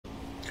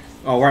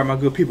Alright, my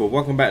good people,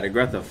 welcome back to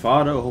Grand Theft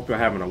Auto. Hope y'all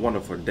having a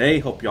wonderful day.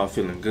 Hope y'all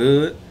feeling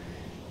good.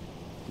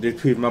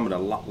 Please remember to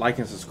like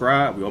and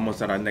subscribe. We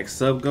almost at our next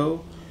sub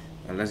goal.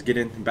 And let's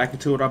get back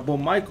into it with our boy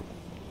Michael.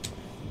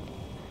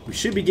 We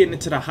should be getting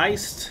into the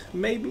heist,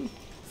 maybe,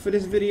 for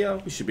this video.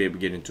 We should be able to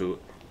get into it.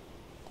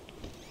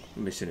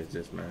 What mission is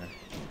this, man?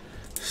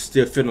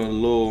 Still feeling a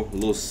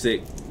little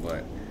sick,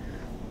 but...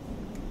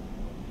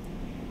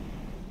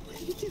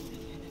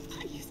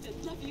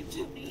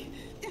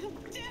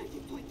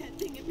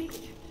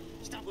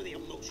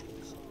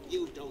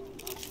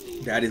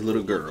 Daddy's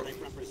little girl. Do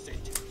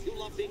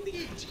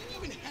you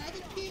even have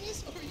a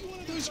penis? Or are you one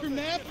of those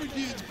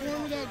hermaphrodites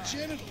born without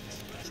genitals?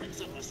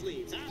 Tricks up the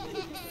sleeves, huh?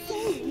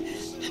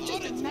 I'm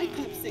just a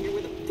nightclub singer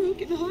with a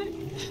broken heart.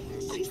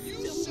 I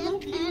still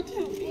love you,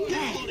 Tony.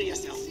 Hold to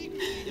yourself.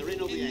 You're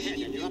in over your head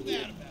and you're up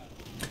there.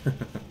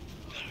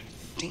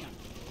 Damn.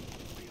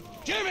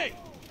 Jimmy!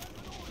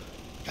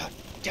 God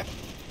damn it.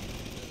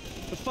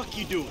 The fuck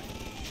you doing?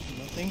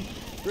 Nothing.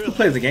 Really? Who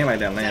plays a game like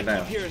that laying down?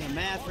 I'm here in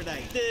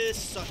hermaphrodite. This,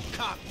 suck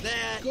cock,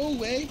 that. Go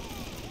away.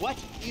 What?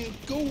 You know,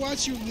 go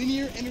watch your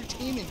linear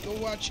entertainment. Go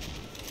watch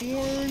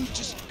porn.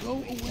 Just go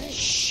away.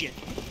 Shit.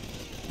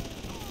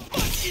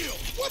 Fuck you!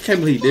 What I can't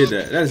believe he did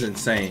that. That's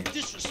insane.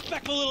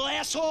 Disrespectful little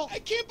asshole. I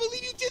can't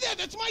believe you did that.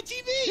 That's my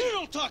TV. You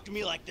don't talk to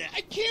me like that. I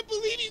can't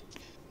believe you.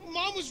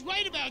 Mom was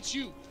right about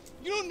you.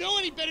 You don't know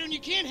any better and you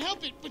can't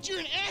help it, but you're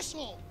an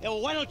asshole. Yeah,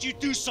 well, why don't you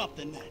do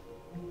something then?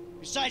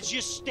 Besides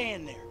just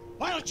stand there.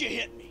 Why don't you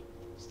hit me?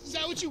 Is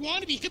that what you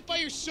want, to be hit by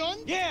your son?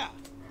 Yeah.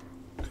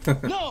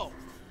 No.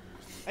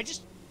 I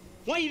just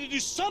want you to do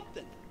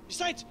something.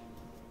 Besides,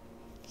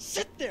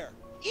 sit there,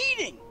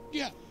 eating.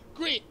 Yeah,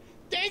 great.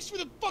 Thanks for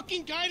the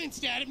fucking guidance,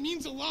 Dad. It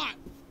means a lot.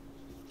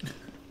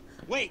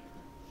 Wait.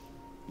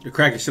 You're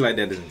cracking shit like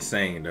that is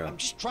insane, though. I'm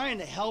just trying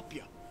to help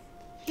you.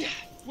 Yeah,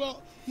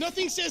 well,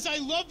 nothing says I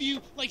love you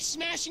like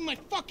smashing my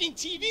fucking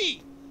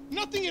TV.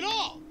 Nothing at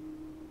all.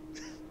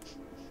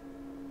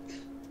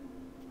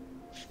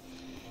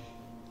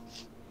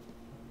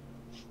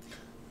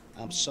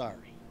 I'm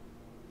sorry.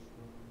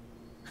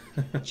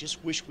 I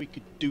just wish we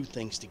could do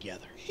things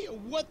together. Yeah,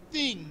 what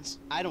things?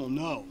 I don't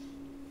know.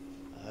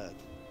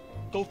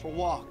 Go for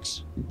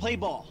walks. Play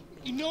ball.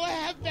 You know I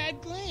have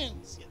bad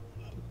glands.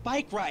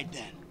 Bike ride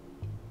then.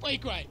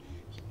 Bike ride?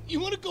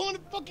 You want to go on a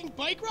fucking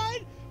bike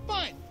ride?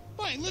 Fine,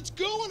 fine, let's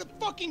go on a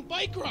fucking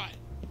bike ride.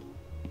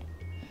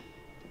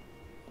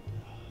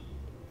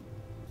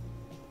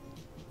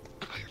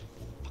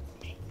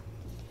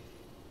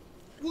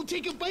 We'll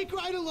take a bike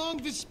ride along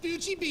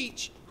Vespucci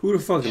Beach. Who the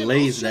fuck and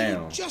lays I'll show you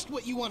down? just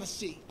what you want to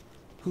see.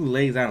 Who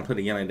lays down and put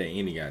a gun like that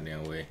any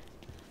goddamn way?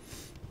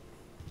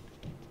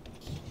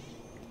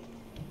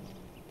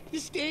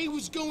 This day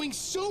was going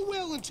so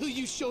well until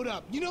you showed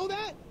up. You know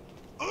that?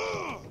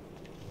 Ugh!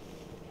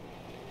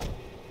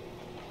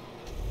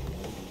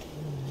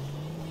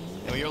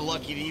 Well, you're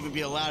lucky to even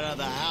be allowed out of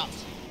the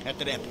house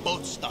after that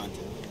boat stunt.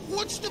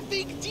 What's the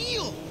big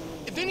deal?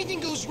 If anything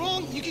goes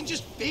wrong, you can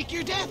just fake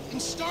your death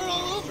and start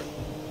all over.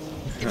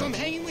 If I'm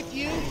hanging with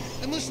you,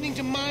 I'm listening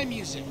to my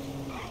music.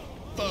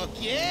 Fuck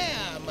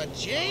yeah, my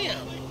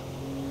jam.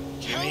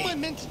 How am I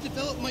meant to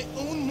develop my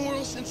own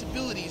moral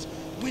sensibilities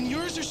when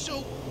yours are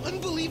so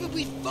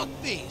unbelievably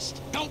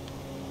fuck-based? Don't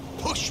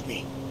push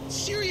me.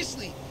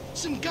 Seriously,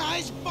 some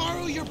guys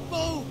borrow your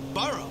bow.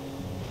 Borrow?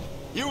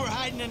 You were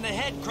hiding in the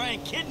head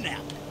crying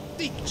kidnap.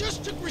 They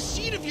just took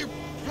receipt of your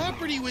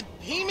property with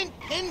payment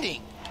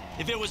pending.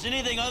 If it was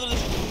anything other than...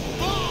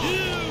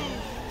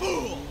 Oh, you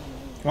fool!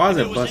 Why is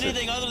If it it was busted?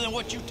 anything other than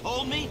what you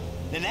told me,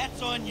 then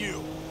that's on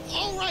you.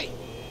 All right,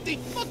 they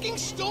fucking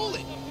stole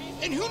it.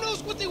 And who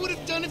knows what they would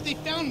have done if they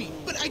found me.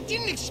 But I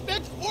didn't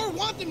expect or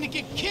want them to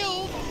get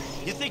killed.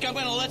 You think I'm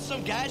gonna let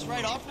some guys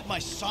ride off with my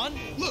son?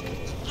 Look,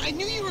 I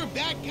knew you were a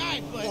bad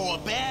guy, but... Oh, a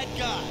bad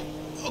guy.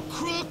 A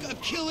crook, a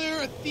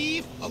killer, a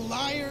thief, a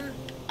liar.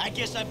 I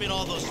guess I've been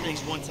all those things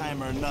one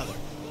time or another,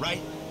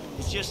 right?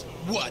 It's just...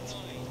 What?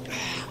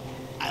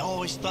 I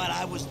always thought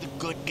I was the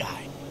good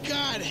guy.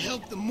 God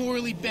help the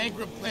morally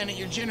bankrupt planet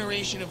your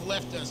generation have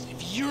left us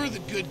if you're the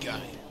good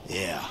guy.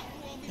 Yeah.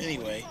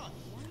 Anyway,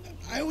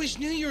 I always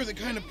knew you were the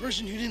kind of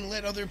person who didn't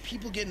let other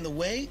people get in the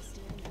way.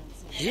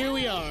 Here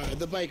we are,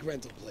 the bike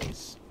rental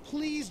place.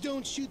 Please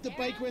don't shoot the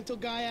bike rental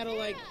guy out of,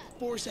 like,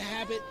 force of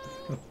habit.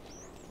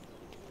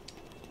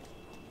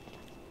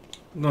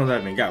 No,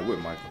 that even got with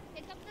Michael.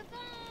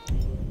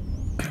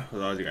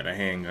 Cause always got a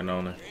handgun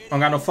on her. I don't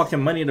got no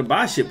fucking money to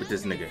buy shit with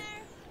this nigga.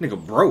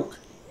 Nigga broke.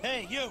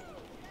 Hey, you.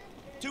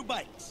 2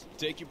 bikes.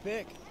 Take your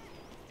pick.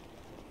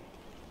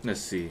 Let's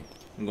see.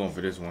 I'm going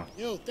for this one.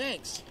 Yo,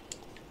 thanks.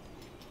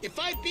 If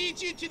I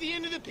beat you to the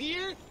end of the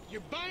pier,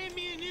 you're buying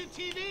me a new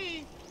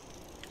TV.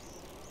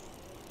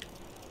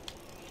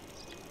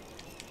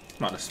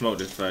 I'm about to smoke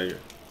this faggot.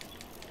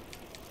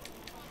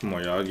 Come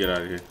on, y'all, get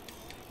out of here.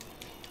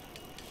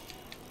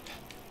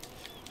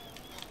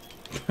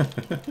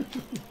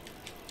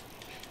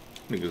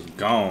 Nigga's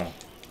gone.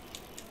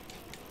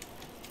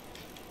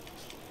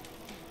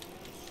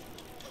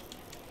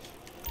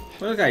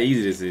 Look how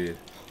easy this is.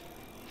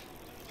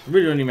 You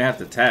really don't even have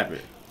to tap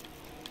it.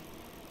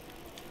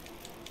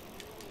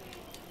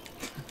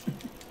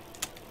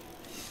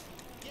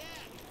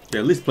 They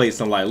at least play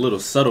some like little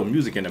subtle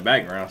music in the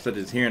background instead of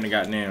just hearing the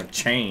goddamn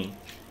chain.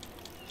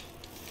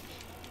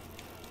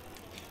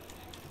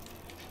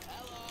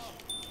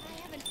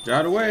 Get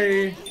out of the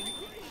way.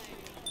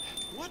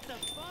 What the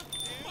fuck?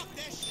 Fuck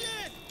that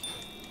shit!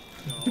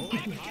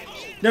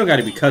 They don't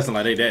gotta be cussing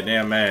like they that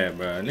damn mad,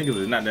 bro. Niggas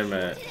is not that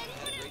mad.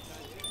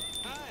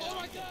 Oh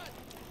my god!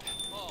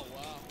 Oh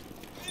wow.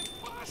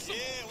 Yeah,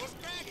 what's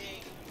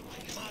cracking?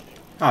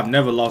 I've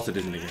never lost to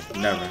this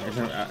nigga. Never.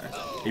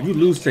 If you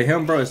lose to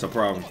him, bro, it's a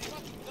problem.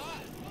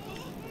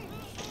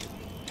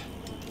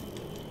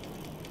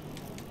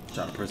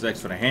 Try to press X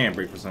for the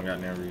handbrake for some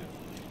goddamn reason.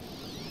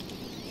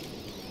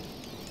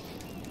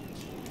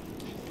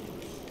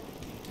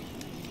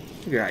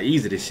 Look at how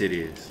easy this shit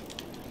is.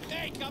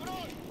 Hey,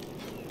 cabron!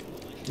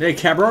 Hey,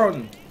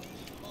 cabron!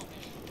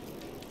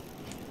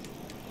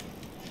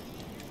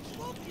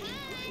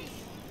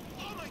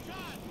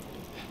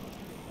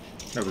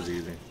 That was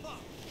easy.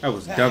 That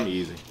was dumb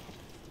easy.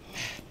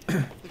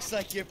 Looks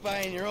like you're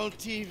buying your own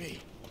TV.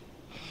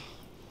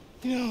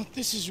 You know,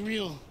 this is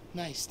real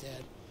nice,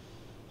 Dad.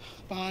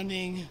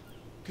 Bonding,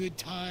 good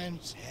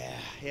times.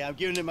 Yeah, I'm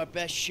giving it my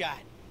best shot.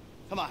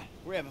 Come on,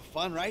 we're having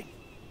fun, right?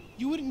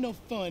 You wouldn't know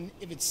fun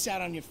if it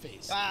sat on your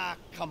face. Ah,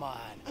 come on.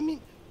 I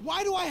mean,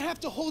 why do I have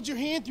to hold your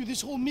hand through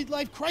this whole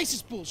midlife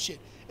crisis bullshit?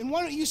 And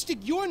why don't you stick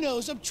your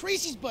nose up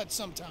Tracy's butt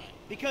sometime?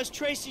 Because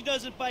Tracy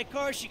doesn't buy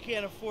cars she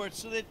can't afford,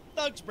 so that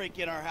thugs break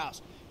in our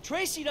house.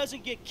 Tracy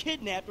doesn't get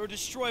kidnapped or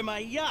destroy my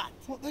yacht.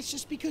 Well, that's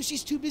just because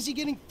she's too busy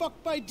getting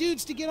fucked by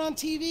dudes to get on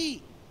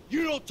TV.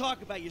 You don't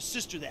talk about your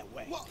sister that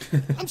way. Well,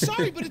 I'm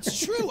sorry, but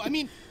it's true. I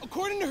mean,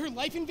 according to her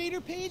Life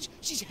Invader page,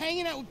 she's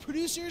hanging out with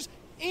producers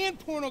and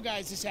porno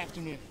guys this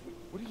afternoon.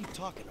 What are you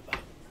talking about?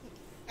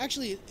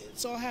 Actually,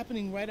 it's all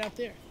happening right out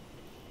there.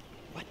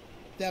 What?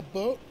 That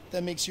boat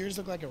that makes yours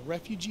look like a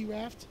refugee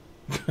raft?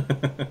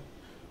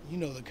 You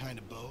know the kind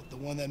of boat. The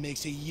one that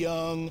makes a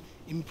young,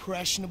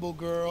 impressionable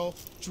girl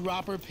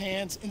drop her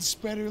pants and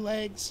spread her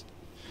legs.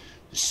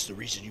 This is the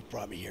reason you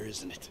brought me here,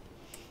 isn't it?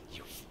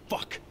 You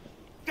fuck.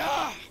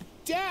 Ah!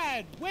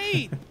 Dad,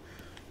 wait!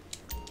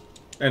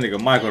 That nigga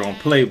Michael on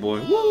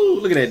Playboy. Woo!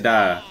 Look at that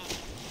dive.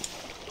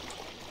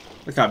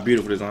 Look how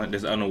beautiful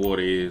this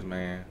underwater is,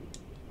 man.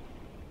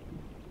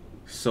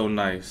 So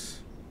nice.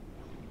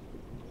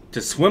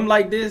 To swim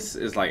like this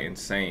is like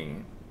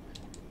insane.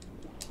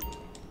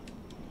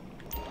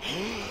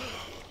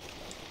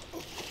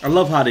 I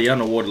love how the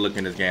underwater look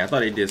in this game. I thought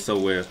they did so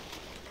well.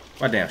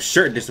 My damn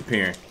shirt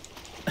disappearing.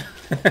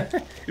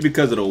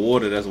 Because of the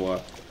water, that's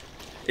why.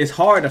 It's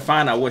hard to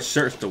find out what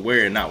shirts to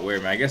wear and not wear,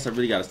 man. I guess I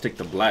really gotta stick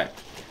to black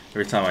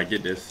every time I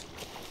get this.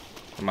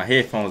 And my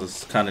headphones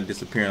is kind of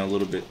disappearing a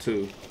little bit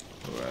too.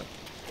 But,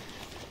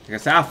 like I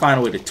said, I'll find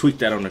a way to tweak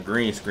that on the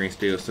green screen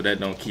still so that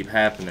don't keep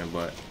happening,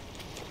 but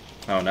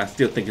I don't know, I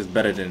still think it's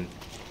better than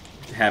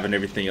having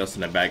everything else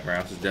in the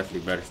background. It's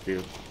definitely better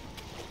still.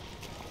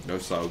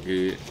 That's all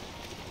good.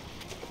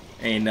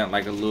 Ain't nothing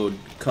like a little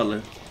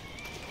color.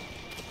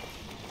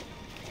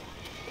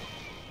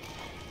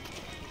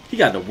 He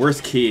got the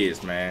worst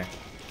kids, man.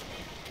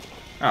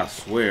 I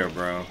swear,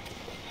 bro.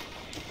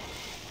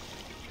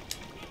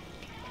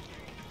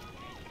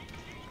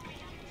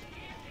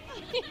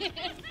 Thank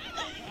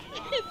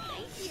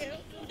you.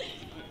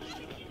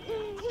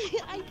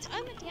 I'm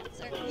a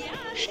dancer. Yeah.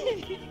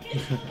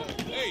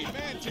 Hey,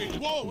 man, change.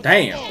 Whoa.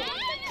 Damn.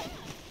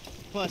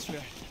 Plus,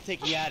 we're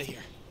taking you out of here.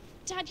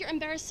 Dad, you're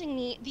embarrassing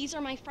me. These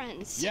are my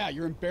friends. Yeah,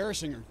 you're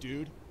embarrassing her,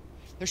 dude.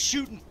 They're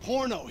shooting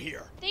porno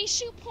here. They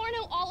shoot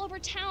porno all over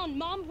town.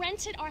 Mom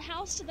rented our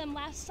house to them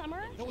last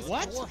summer. That was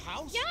What? your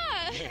house?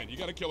 Yeah. Man, you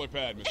got a killer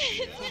pad, Mr.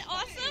 Isn't it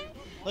awesome?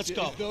 Let's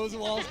go. If those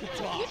walls could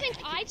talk. You think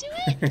I do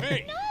it?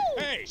 Hey,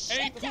 No. hey, Shit,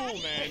 ain't cool,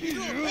 Daddy.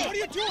 man. What are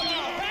you doing?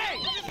 Hey!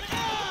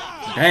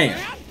 Damn.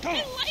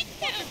 I like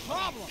him.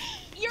 Problem.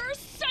 You're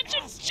such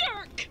a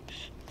jerk.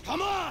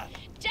 Come on.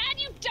 Dad,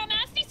 you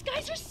dumbass. These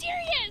guys are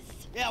serious.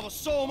 Yeah, well,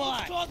 so am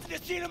I. Go to the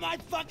scene of my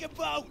fucking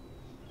boat.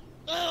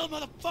 Oh,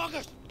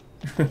 motherfuckers.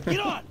 Get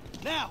on,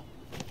 now.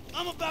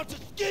 I'm about to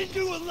skin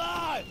you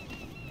alive.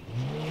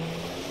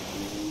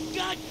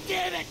 God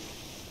damn it.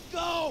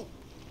 Go.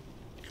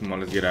 Come on,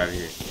 let's get out of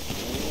here.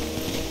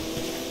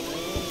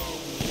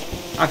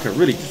 I could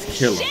really just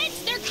kill him. Shit,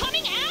 they're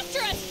coming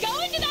after us.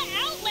 Go into that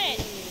outlet.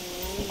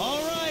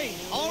 All right,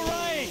 all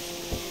right.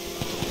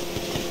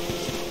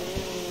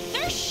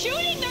 They're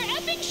shooting. They're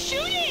effing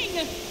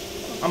shooting.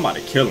 I'm about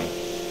to kill him.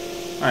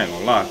 I ain't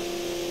gonna lie.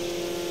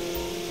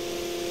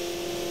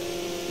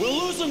 We'll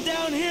lose them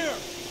down here.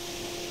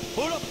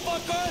 Who the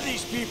fuck are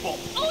these people?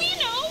 Oh, you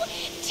know,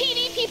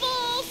 TV people,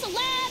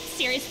 celebs,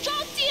 serious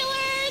drug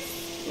dealers.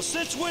 Well,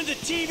 since when do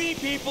TV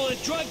people and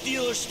drug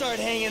dealers start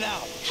hanging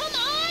out? Come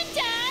on,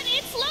 Dad,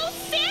 it's Los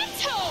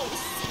Santos.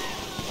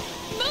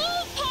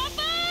 Move,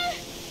 Papa.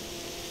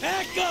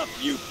 Back up,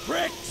 you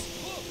pricks.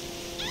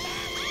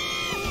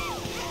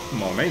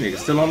 Come on, man, nigga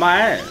still on my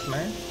ass,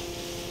 man.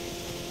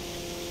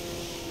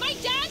 My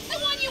dad's the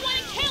one you want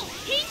to kill.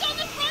 He's on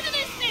the front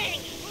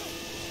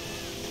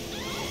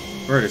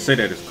Bro, to say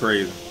that is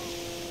crazy.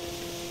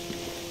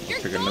 You're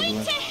Take another going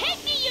one. to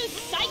hit me, you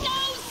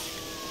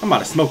psychos! I'm about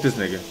to smoke this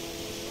nigga.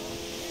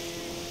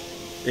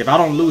 If I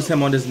don't lose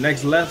him on this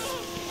next left,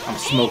 I'm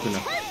smoking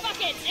him. Turd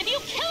buckets! If you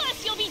kill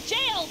us, you'll be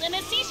jailed, and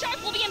the sea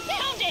shark will be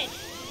impounded!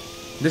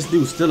 This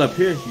dude's still up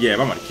here? Yeah,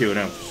 I'm about to kill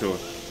them for sure.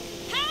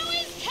 How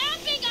is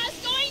camping us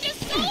going to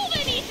solve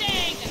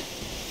anything?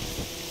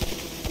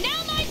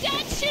 Now my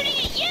dad's shooting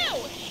at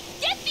you!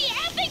 Get the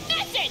effing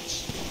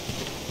message!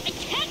 I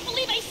can't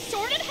believe I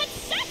sort of had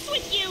sex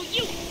with you,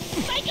 you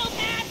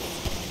psychopath!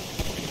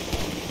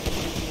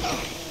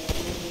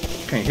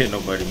 Can't hit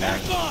nobody, man.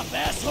 Back off,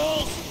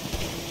 assholes!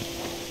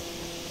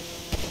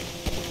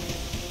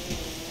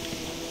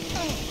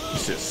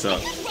 This shit I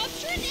sucks. just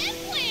ruptured an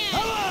implant!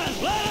 Come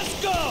on, let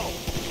us go!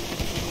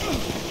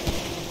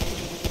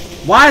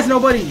 Why is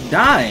nobody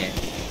dying?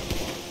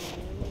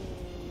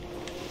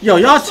 Yo,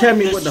 y'all tell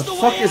me what the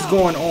fuck is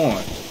going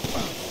on.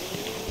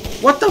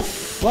 What the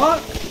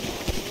fuck?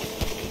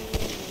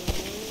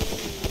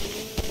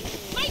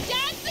 My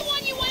dad's the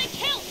one you want to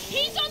kill!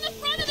 He's on the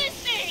front of this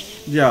thing!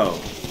 Yo,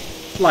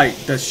 like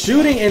the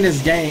shooting in this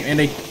game, and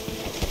they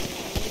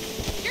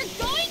You're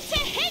going to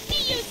hit me,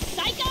 you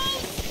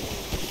psychos!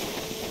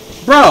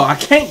 bro, I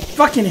can't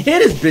fucking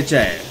hit his bitch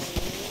ass.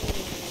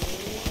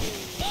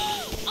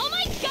 Oh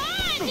my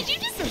god! Did you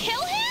just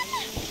kill him?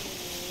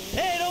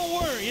 Hey, don't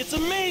worry. It's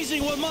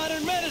amazing what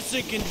modern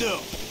medicine can do.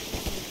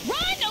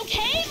 Run,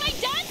 okay? My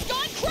dad's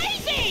gone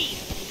crazy!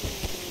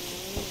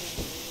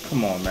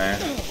 Come on, man.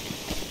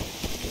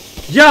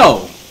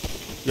 Yo,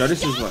 this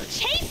Stop is like,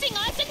 chasing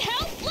us and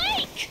help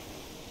Blake!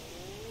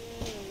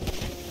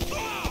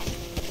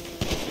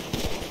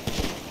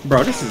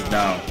 bro, this is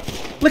dumb.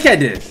 Look at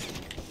this.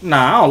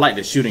 Nah, I don't like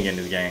the shooting in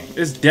this game.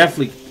 It's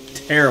definitely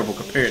terrible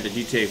compared to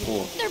GTA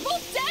 4. They're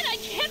both dead! I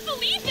can't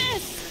believe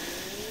this!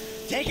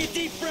 Take a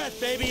deep breath,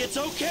 baby. It's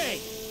okay.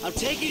 I'm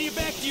taking you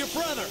back to your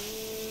brother.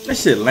 That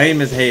shit lame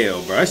as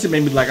hell, bro. That shit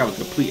made me like I was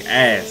a complete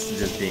ass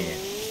just then.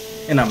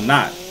 And I'm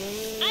not.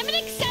 I'm an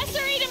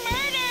accessory to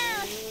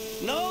murder!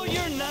 No,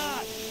 you're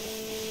not.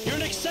 You're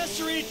an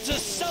accessory to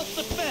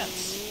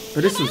self-defense.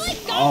 But this Have was I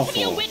like gone to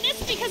be a awful. witness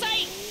because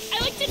I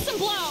like did some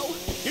blow?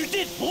 You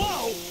did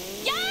blow.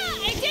 Yeah,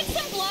 I did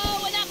some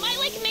blow, and that might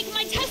like make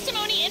my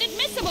testimony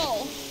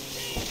inadmissible.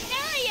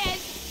 There he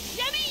is!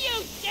 Jimmy,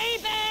 you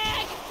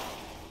D-bag!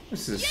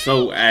 This is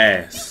so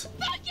ass.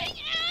 Fucking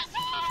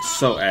asshole!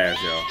 So ass,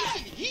 yo.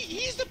 Listen,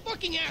 he's the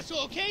fucking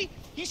asshole, okay?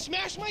 He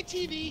smashed my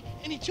TV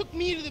and he took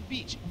me to the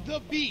beach. The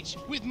beach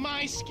with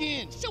my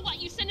skin. So what,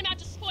 you sent him out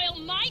to spoil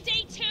my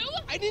day too?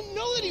 I didn't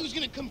know that he was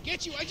gonna come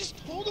get you. I just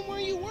told him where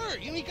you were.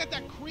 You know, he got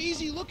that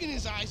crazy look in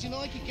his eyes, you know,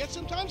 like he gets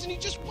sometimes, and he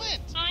just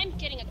went. I'm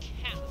getting a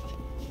cab.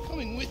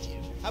 Coming with you.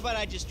 How about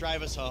I just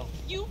drive us home?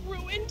 You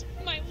ruined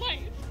my life.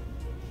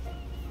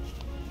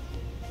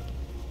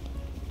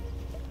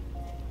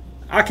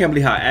 I can't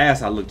believe how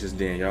ass I looked just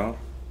then, y'all.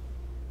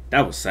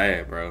 That was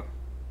sad, bro.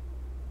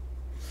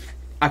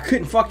 I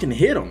couldn't fucking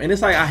hit him. And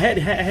it's like I had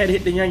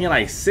hit the youngin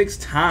like 6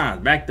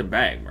 times back to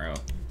back, bro.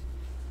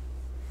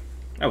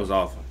 That was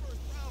awful.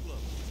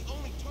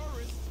 Only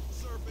tourists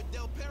surf at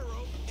Del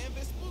Perro and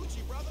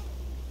Vespucci, brother.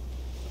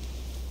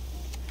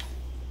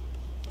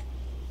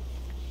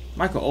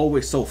 Michael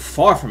always so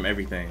far from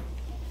everything.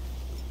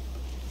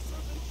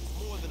 Surfing is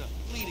more than a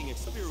fleeting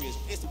experience.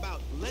 It's about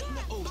letting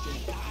the ocean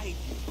guide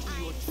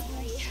you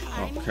through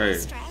your Okay.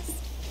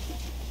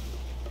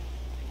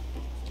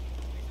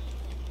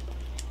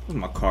 Where's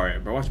my car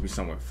at, bro? Watch me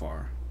somewhere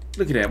far.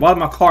 Look at that. Why is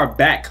my car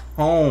back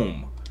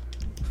home?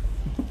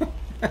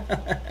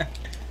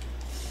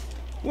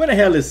 When the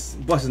hell is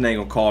what's his name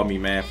gonna call me,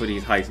 man, for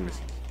these heist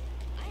missions?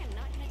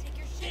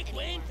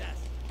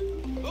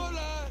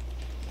 Hola.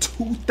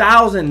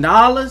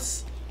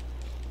 $2,000?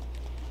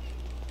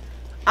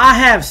 I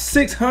have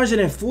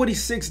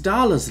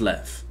 $646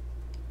 left.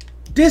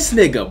 This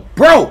nigga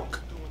broke.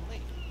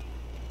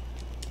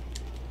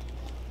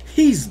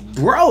 He's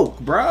broke,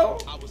 bro.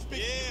 I was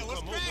yeah, let's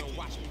come over and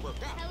watch me work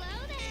out. Hello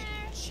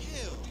there.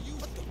 Chill.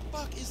 What the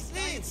fuck is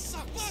this?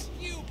 Fuck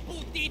you,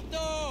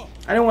 putito.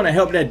 I didn't want to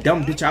help that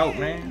dumb bitch out,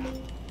 man.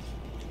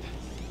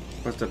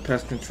 What's the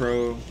pest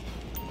control?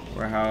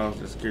 Warehouse,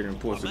 the security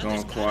reports are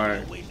going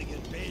quiet.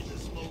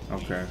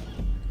 Okay.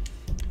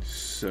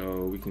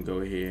 So we can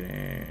go ahead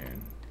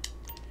and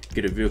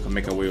get a vehicle,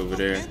 make our way over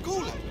there.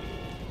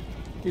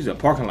 There's a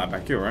parking lot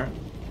back here, right?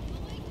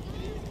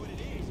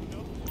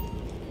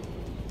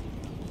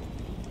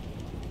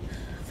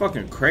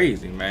 Fucking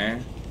crazy,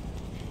 man.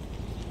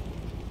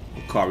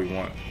 What car we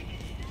want?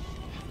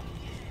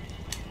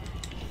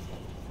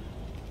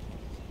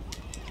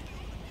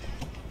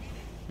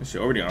 This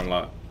shit already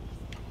unlocked.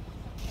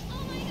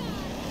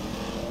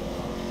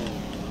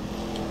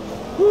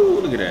 Woo,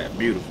 look at that.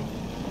 Beautiful.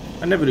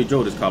 I never really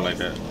drove this car like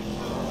that.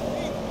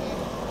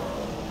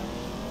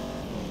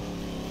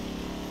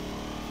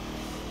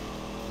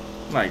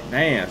 Like,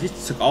 damn, he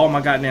took all my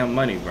goddamn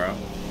money, bro.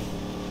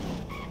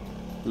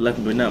 Left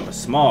me with nothing but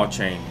small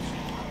change.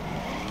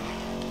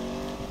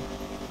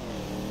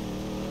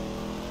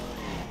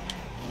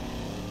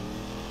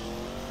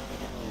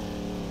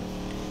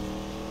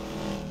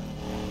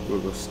 We'll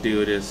go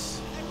steal this.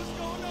 Hey, what's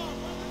going on,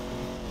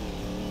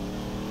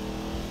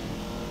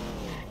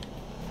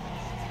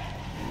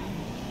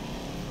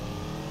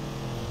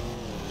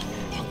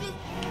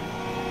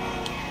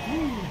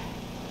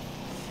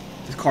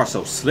 This car's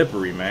so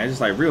slippery, man. It's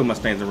just like real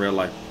Mustangs in real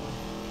life.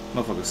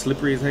 Motherfucker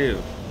slippery as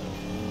hell.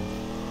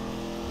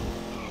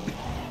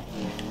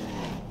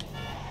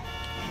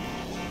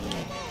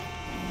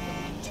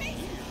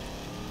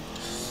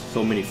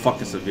 So many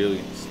fucking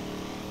civilians.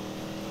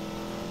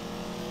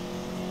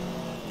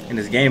 And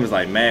this game is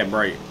like mad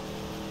bright.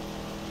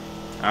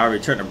 I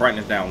already turned the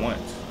brightness down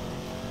once.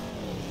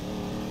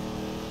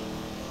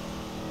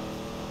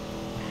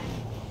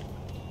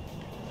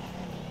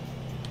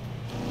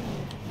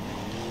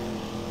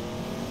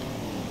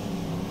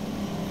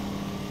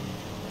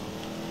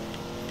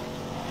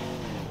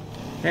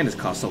 Man, this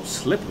car's so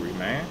slippery,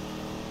 man.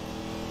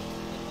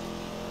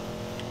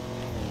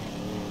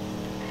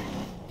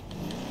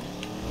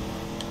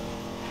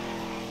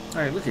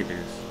 Alright, look at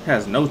this. It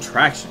has no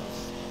traction.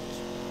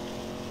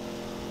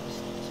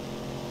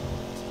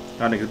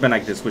 Y'all niggas been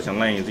like this switching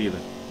lanes either.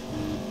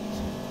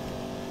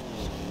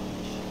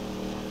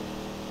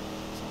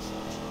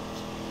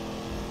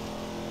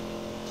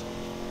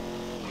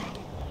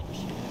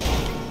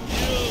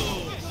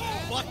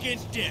 fucking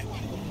dick?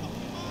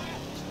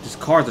 These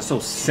cars are so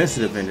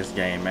sensitive in this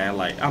game, man.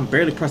 Like, I'm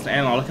barely pressing the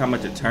analog. Look how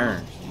much it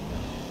turns.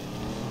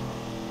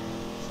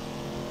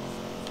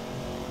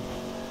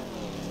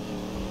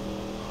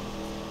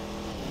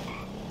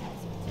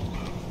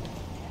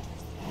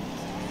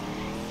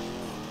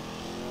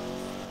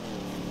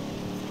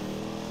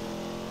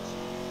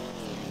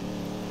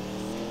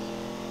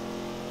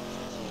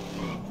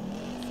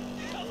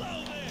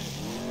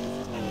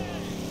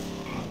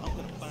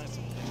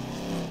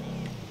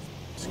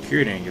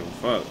 Security ain't give a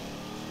fuck.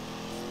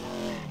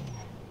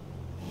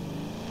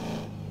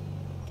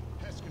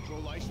 Pest control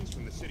license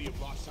from the city of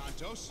Los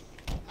Santos.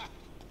 Ha,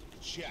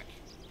 check.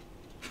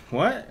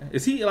 What?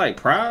 Is he like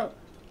proud?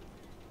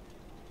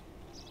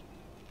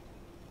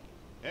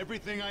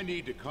 Everything I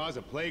need to cause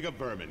a plague of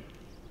vermin.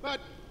 But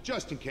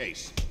just in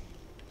case.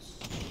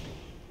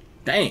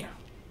 Damn.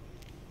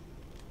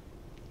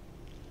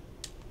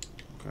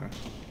 Okay.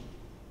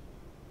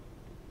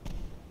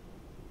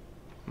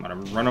 I'm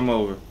about to run him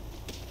over.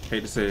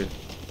 Hate to say it.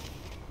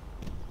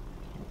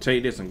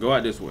 Take this and go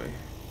out this way.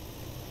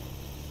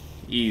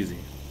 Easy.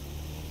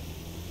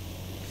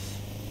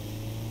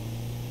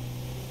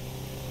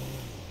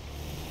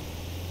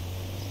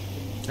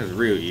 That's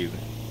real easy.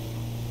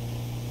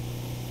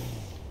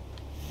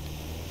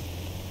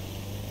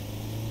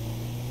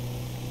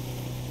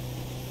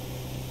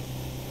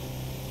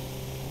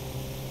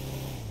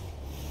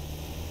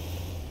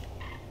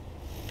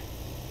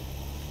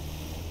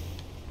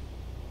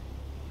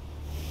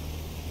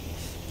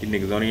 These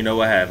niggas don't even know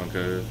what happened,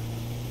 cuz.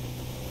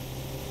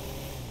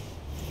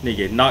 Nigga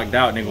get knocked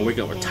out, nigga wake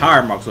up with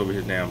tire marks over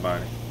his damn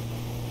body.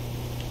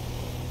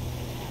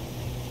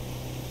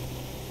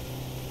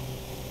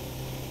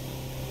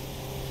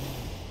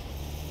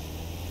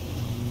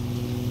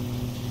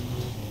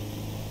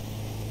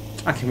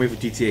 I can't wait for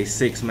GTA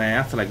 6, man.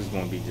 I feel like it's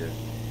gonna be just.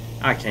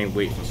 I can't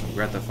wait for some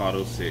Grand Theft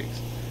Auto 6.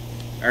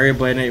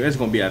 Everybody, there's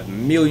gonna be a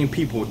million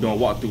people doing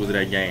walkthroughs of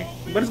that game,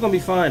 but it's gonna be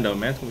fun though,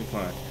 man. It's gonna be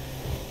fun.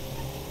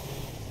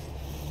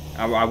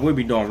 I would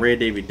be doing Red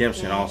Dead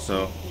Redemption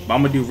also, but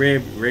I'm gonna do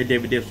Red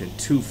Dead Redemption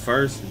 2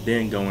 first,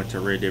 then go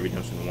into Red Dead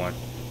Redemption 1.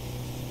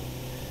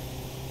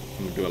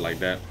 I'm gonna do it like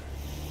that.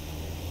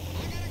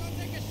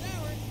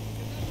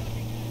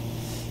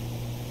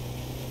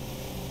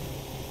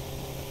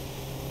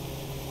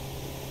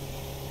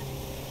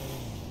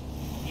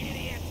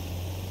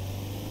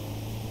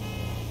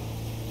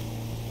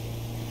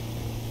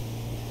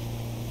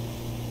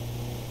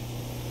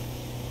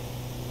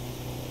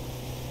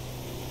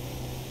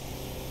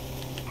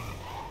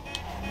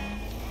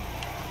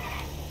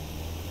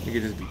 You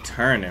could just be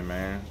turning,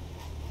 man.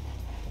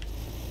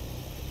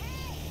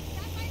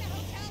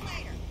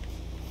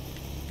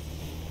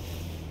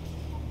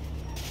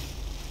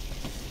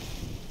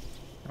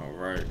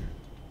 Alright.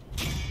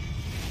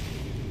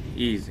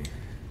 Easy.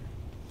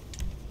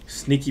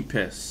 Sneaky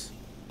pests.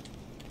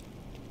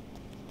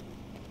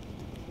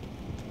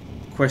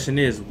 Question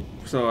is,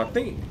 so I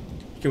think,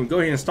 can we go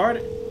ahead and start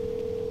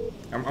it?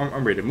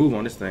 I'm ready to move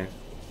on this thing.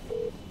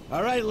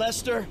 All right,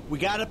 Lester, we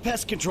got a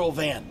pest control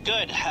van.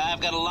 Good.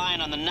 I've got a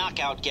line on the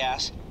knockout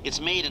gas.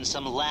 It's made in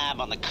some lab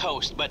on the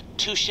coast, but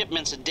 2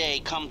 shipments a day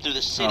come through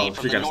the city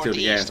from the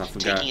northeast,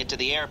 taking it to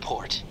the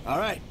airport. All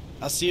right,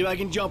 I'll see if I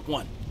can jump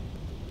one.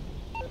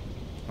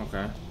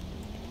 Okay.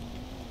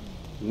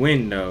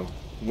 Window.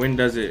 When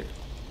does it?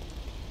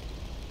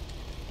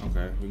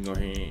 Okay, we can go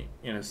ahead and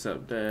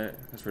intercept that.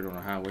 That's right on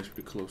the highway. It's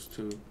pretty close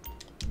too.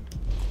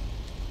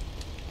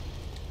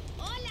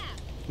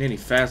 Any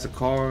faster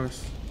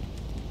cars?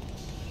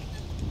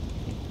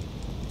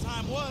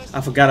 I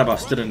forgot about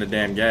stood in the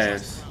damn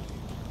gas.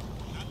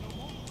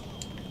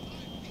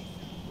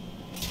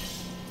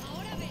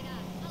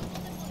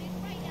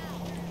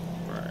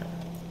 Right.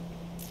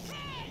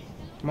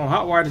 Come on,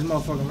 hotwire this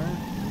motherfucker, man.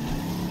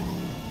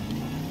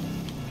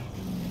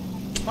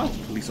 Why is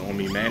the police on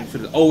me, man? For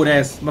this old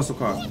ass muscle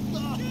car. I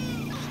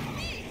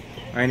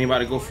ain't even about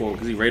to go for it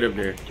because he's right up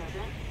there.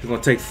 It's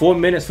gonna take 4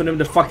 minutes for them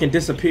to fucking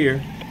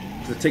disappear.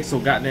 Because it takes so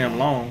goddamn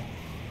long.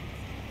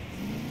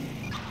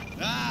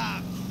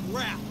 Ah,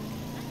 crap.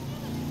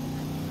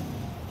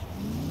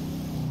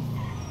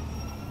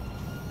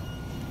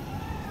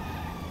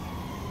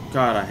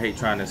 God, I hate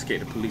trying to escape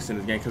the police in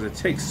this game because it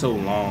takes so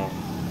long.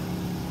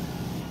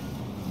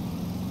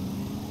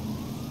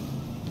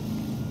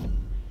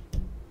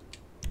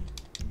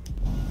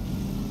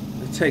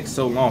 It takes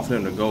so long for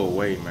them to go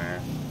away,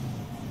 man.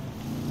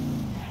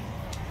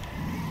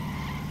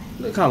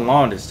 Look how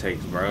long this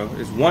takes, bro.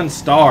 It's 1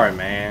 star,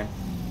 man.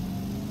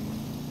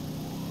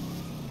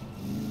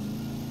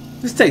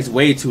 This takes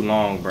way too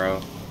long,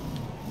 bro.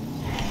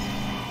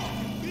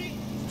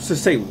 This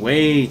just takes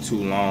way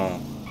too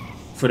long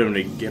for them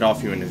to get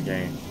off you in this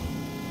game.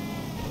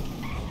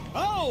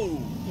 Oh!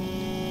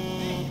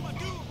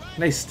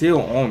 They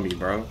still on me,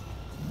 bro.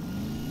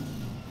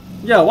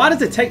 Yo, why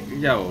does it take?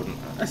 Yo,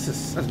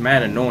 that's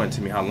mad annoying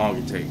to me how long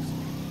it takes.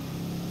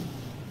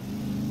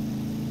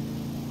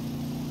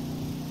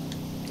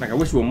 Like, I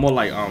wish we were more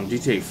like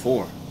GTA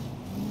 4.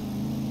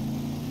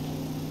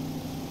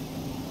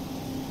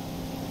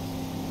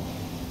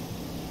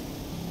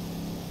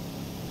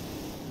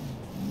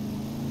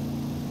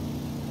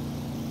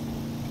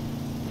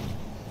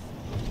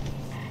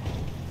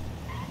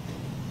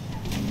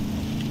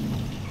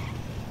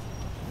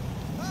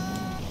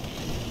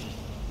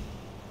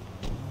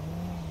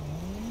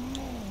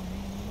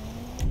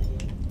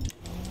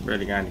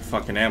 Barely got any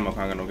fucking ammo.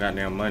 I got no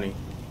goddamn money.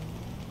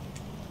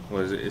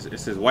 What is it?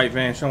 It's his white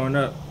van showing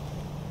up.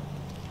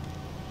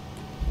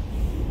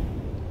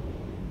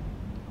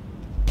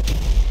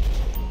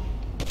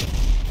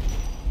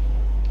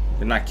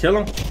 Didn't I kill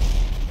him?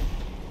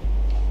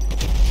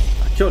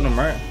 I killed him,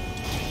 right?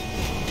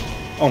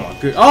 Oh my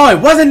god. Oh,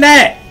 it wasn't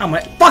that! I'm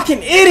a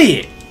fucking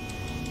idiot!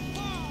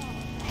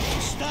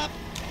 Stop!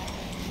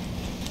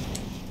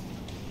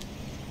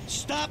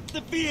 Stop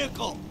the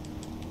vehicle!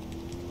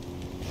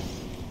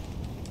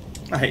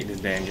 I hate this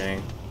damn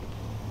game.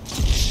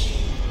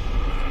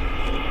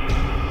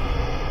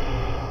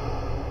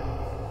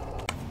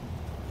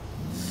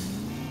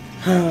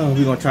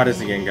 We're gonna try this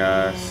again,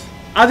 guys.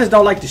 I just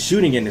don't like the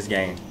shooting in this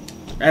game.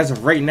 As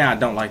of right now, I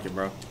don't like it,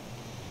 bro.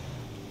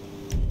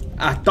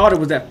 I thought it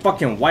was that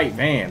fucking white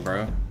van,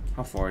 bro.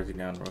 How far is he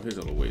down, bro? He's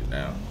a little ways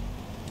down.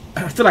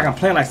 I feel like I'm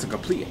playing like some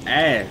complete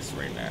ass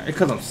right now. It's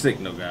because I'm sick,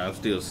 though, guys. I'm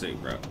still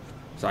sick, bro.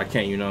 So I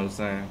can't, you know what I'm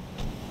saying?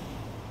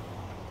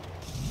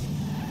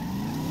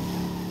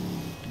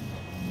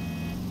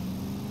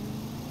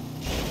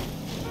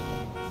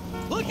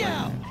 Look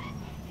out!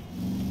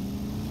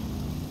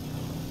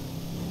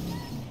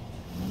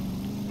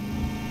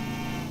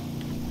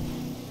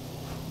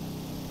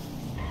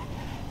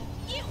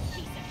 You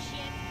piece of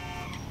shit.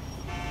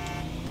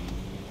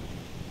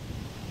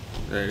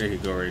 There you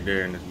go, right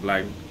there in this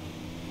black.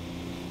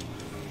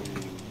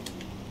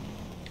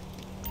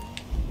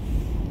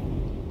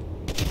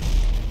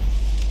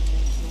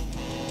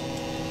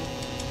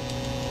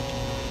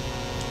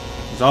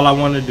 That's all I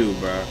want to do,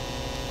 bro.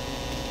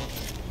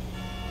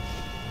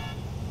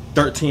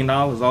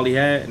 $13, all he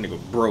had, and nigga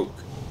broke.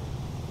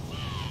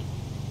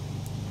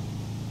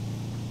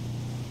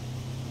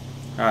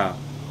 Ah,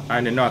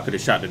 I didn't know I could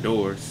have shot the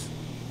doors.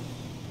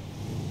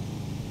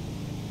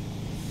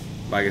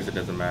 But I guess it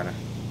doesn't matter.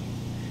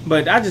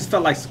 But I just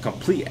felt like some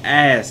complete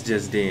ass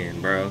just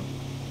then, bro.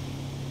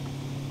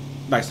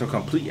 Like some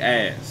complete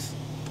ass.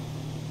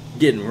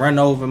 Getting run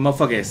over,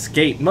 motherfucker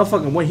escaped.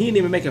 Motherfucker, when he didn't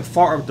even make it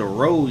far up the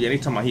road, yeah, they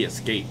talking about he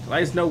escaped. Like,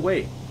 there's no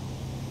way.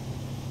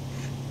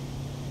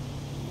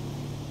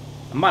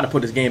 I'm about to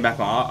put this game back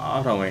on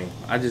auto aim.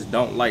 I just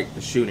don't like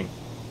the shooting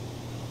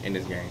in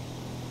this game.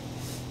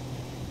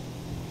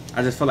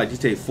 I just felt like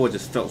GTA 4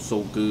 just felt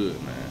so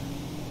good, man.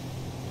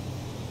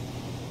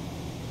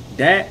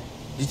 That,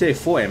 GTA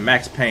 4 and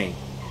Max Payne,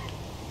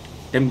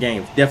 them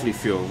games definitely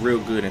feel real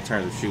good in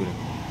terms of shooting.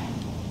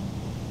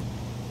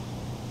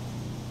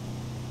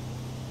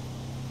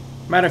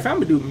 Matter of fact,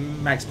 I'm gonna do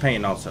Max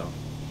Payne also.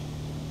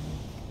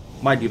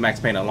 Might do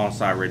Max Payne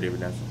alongside Red Dead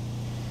Redemption.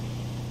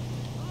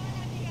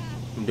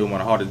 I'm doing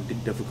on a harder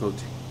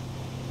difficulty,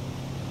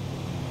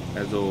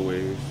 as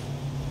always.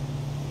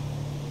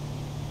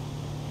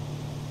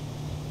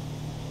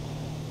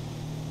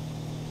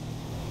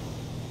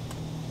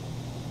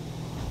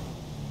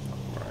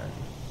 Alright.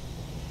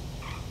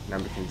 Now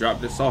we can drop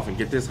this off and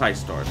get this heist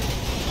started.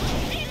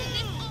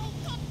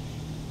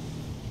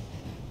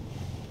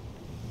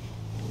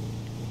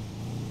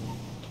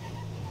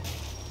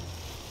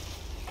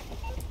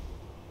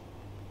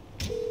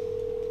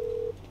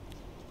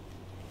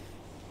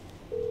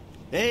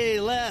 Hey,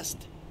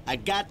 Lest. I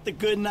got the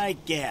good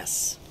night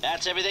gas.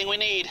 That's everything we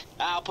need.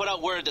 I'll put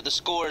out word that the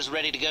score is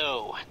ready to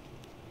go.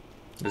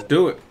 Let's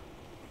do it.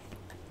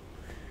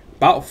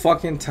 About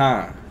fucking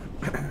time.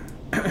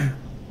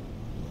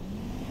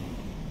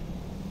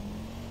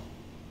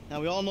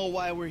 Now, we all know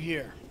why we're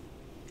here.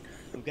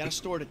 We've got a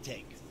store to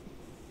take.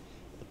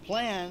 The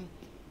plan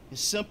is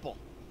simple.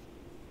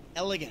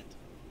 elegant.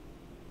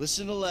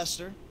 Listen to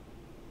Lester.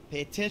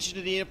 Pay attention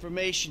to the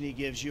information he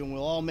gives you, and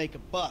we'll all make a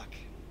buck.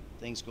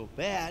 If things go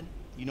bad,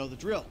 you know the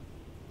drill.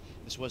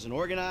 This wasn't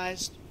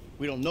organized.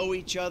 We don't know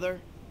each other.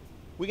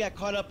 We got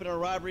caught up in a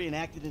robbery and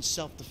acted in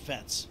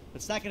self-defense.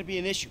 It's not going to be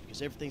an issue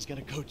because everything's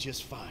going to go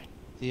just fine.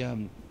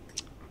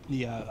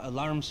 The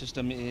alarm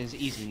system is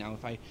easy. Now,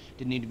 if I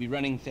didn't need to be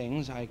running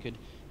things, I could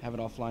have it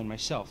offline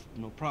myself.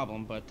 No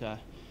problem, but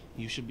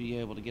you should be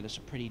able to get us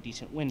a pretty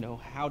decent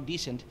window. How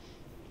decent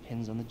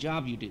depends on the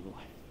job you do.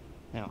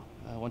 Now,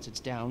 once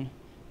it's down,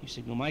 you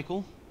signal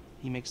Michael.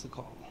 He makes the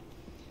call.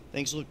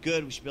 Things look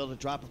good. We should be able to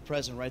drop a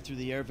present right through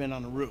the air vent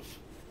on the roof.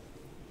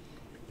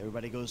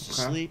 Everybody goes to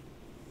sleep.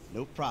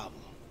 No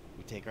problem.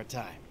 We take our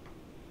time.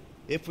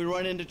 If we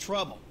run into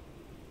trouble,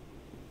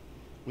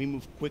 we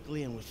move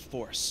quickly and with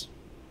force.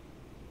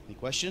 Any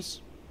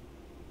questions?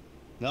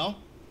 No?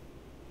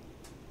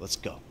 Let's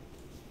go.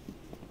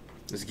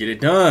 Let's get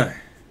it done.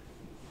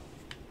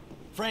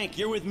 Frank,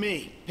 you're with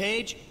me.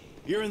 Paige,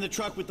 you're in the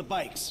truck with the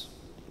bikes.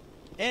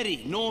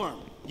 Eddie,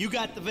 Norm, you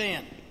got the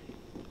van.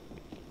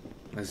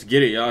 Let's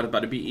get it, y'all. It's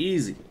about to be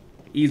easy.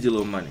 Easy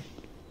little money.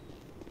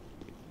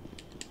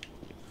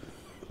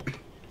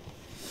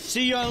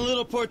 See you on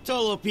Little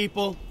Portola,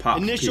 people. Pop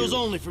Initials pills.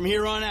 only from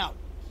here on out.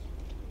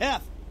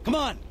 F, come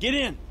on, get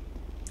in.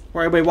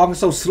 Why everybody walking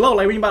so slow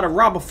like we about to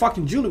rob a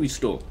fucking jewelry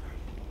store?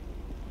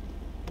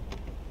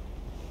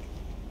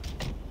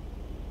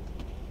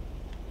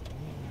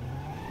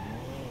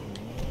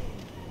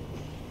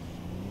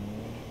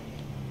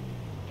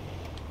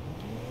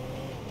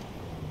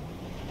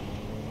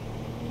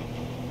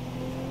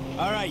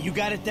 All right, you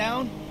got it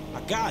down?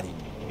 I got it.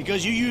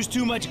 Because you use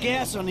too much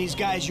gas on these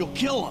guys, you'll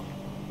kill them.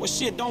 Well,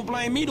 shit, don't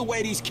blame me the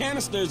way these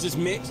canisters is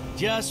mixed.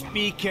 Just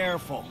be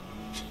careful.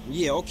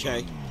 Yeah,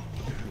 okay.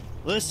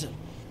 Listen,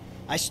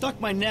 I stuck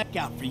my neck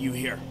out for you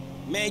here.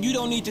 Man, you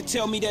don't need to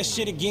tell me that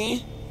shit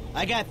again.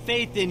 I got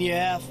faith in you,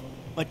 F,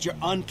 but you're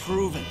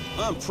unproven.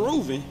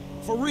 Unproven?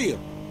 For real?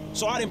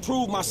 So I didn't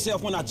prove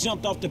myself when I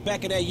jumped off the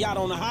back of that yacht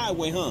on the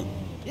highway, huh?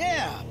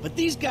 Yeah, but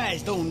these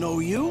guys don't know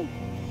you.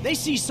 They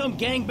see some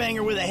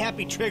gangbanger with a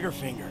happy trigger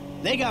finger.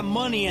 They got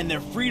money and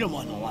their freedom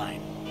on the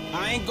line.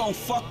 I ain't gonna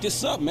fuck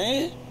this up,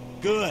 man.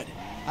 Good.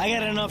 I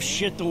got enough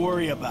shit to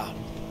worry about.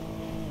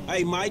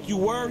 Hey, Mike, you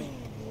worried?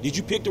 Did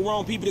you pick the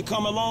wrong people to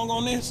come along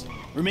on this?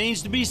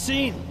 Remains to be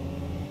seen.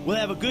 We'll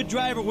have a good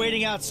driver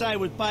waiting outside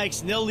with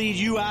bikes, and they'll lead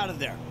you out of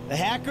there. The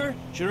hacker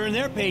should earn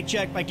their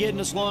paycheck by getting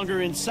us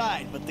longer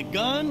inside, but the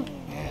gun?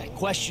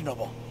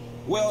 Questionable.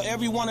 Well,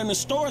 everyone in the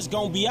store is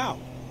gonna be out.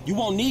 You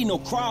won't need no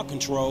crowd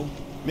control.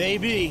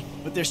 Maybe,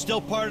 but they're still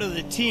part of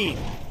the team.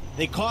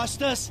 They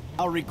cost us,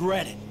 I'll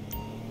regret it.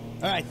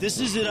 All right, this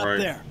is it up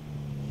there.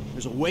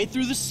 There's a way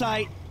through the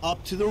site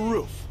up to the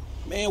roof.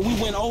 Man, we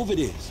went over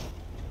this.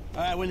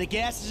 All right, when the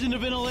gas is in the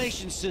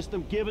ventilation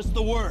system, give us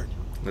the word.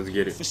 Let's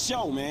get it. For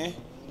sure, man.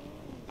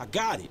 I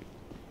got it.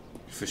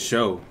 For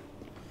sure.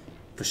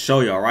 For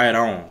sure, you're right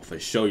on. For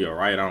sure, you're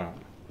right on.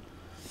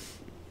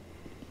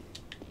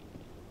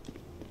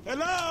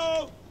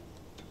 Hello?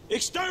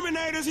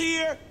 Exterminators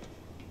here?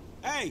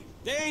 Hey,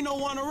 there ain't no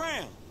one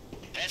around.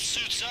 That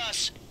suits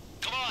us.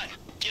 Come on,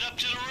 get up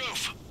to the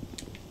roof.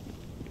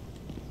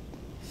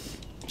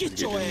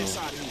 Get your ass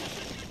out of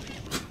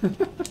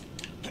here.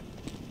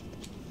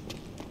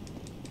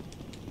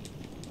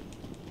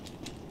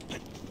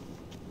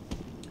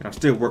 I'm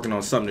still working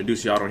on something to do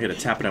so y'all don't hear the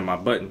tapping of my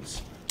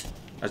buttons.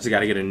 I just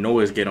gotta get a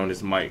noise gate on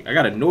this mic. I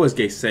got a noise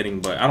gate setting,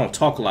 but I don't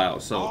talk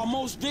loud, so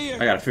almost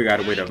there. I gotta figure out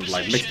a way to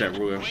like mix that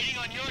real. Waiting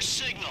on your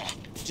signal.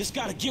 Just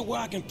gotta get where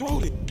I can throw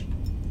it.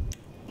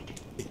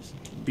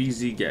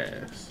 BZ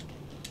gas.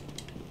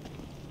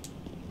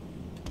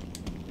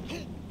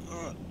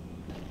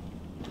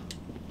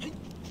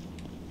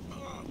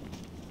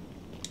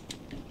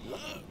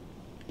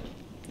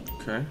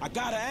 Okay. I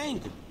got an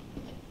angle.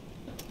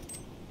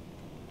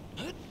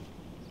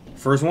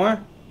 First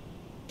one?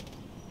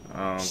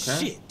 Okay.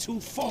 Shit,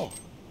 too far.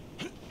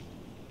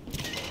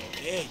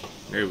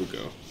 There we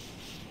go.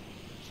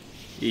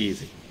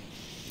 Easy.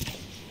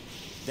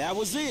 That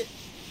was it.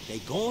 They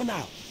going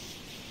out.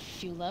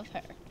 You love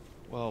her.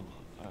 Well,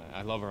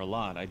 I love her a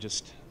lot. I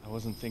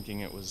wasn't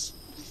thinking it was...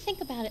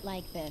 Think about it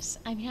like this.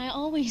 I mean, I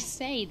always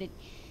say that...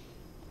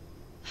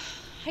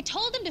 I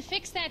told him to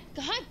fix that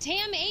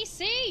goddamn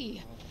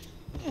AC!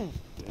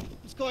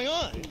 What's going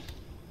on?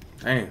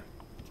 Damn.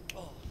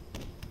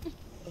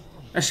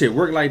 That shit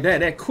worked like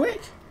that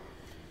quick?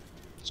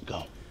 Let's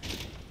go.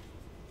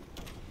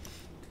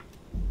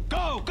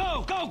 Go,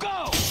 go, go,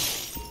 go!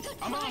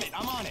 I'm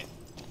on it.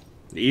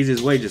 The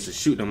easiest way just to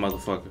shoot them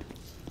motherfucker.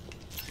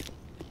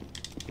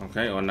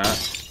 Okay, or not.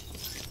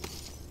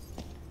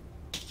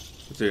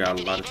 We got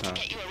a lot of time.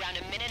 Get you around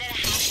a minute and a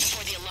half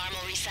before the alarm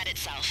will reset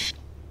itself.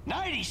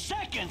 90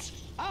 seconds?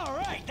 All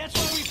right, that's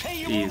why we pay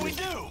you what we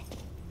do.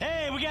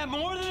 Hey, we got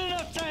more than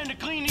enough time to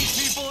clean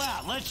these people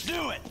out. Let's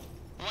do it.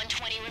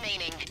 120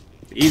 remaining.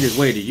 The easiest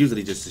way to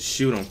usually just to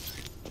shoot them.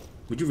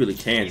 But you really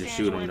can just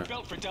shoot them though.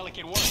 Built for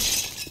delicate work.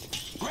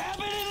 Grab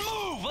it and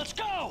move. Let's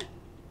go.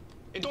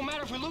 It don't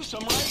matter if we lose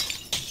some, right?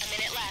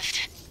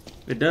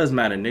 It does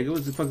matter, nigga.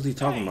 What the fuck is he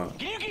talking about?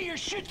 Can you get your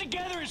shit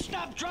together and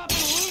stop dropping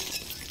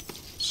loot?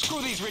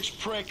 Screw these rich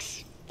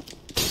pricks.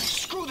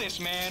 Screw this,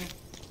 man.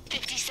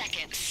 50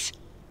 seconds.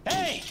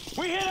 Hey,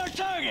 we hit our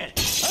target.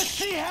 Let's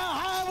see how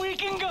high we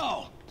can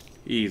go.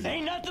 Easy.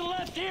 Ain't nothing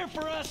left here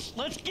for us.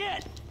 Let's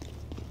get.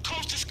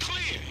 Coast is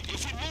clear.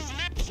 If we move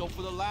now. So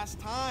for the last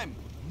time,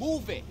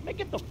 move it. Man,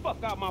 get the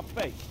fuck out my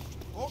face.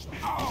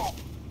 Oh.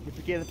 You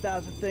forget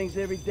 1,000 things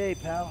every day,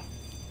 pal.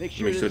 Make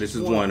sure this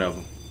is one of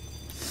them.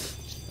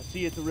 I'll see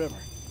you at the river.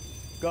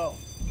 Go.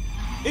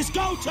 It's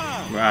go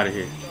time. We're out of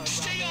here.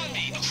 Stay on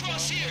me.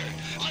 Across here.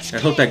 Let's I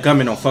hope that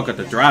gunman don't fuck up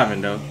the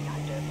driving though.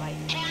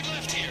 hard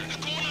left here.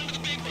 Going onto the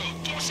big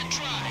road. Dorset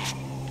Drive.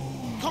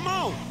 Come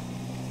on.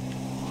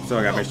 So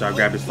I gotta make sure I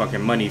grab his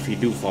fucking money if he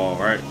do fall,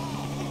 right?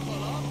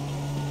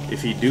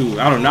 If he do,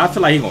 I don't know. I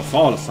feel like he gonna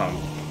fall or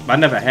something. But I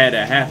never had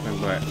that happen,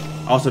 but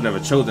I also never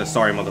chose that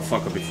sorry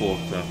motherfucker before,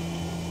 so.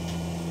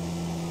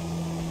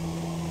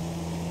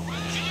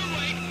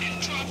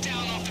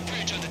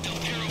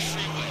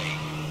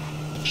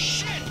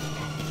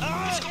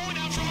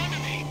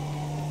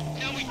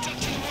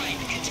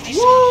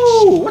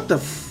 Woo! What the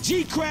f—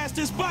 G crashed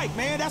his bike,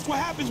 man. That's what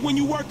happens when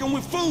you working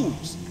with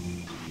fools.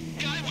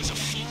 Guy was a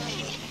fool.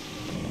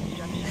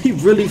 He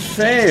really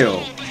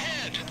failed.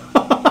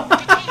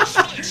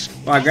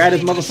 Well, I grabbed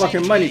his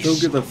motherfucking money, so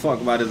who gives a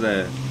fuck about his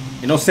ass?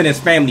 You don't send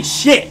his family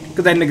shit,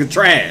 because that nigga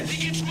trash.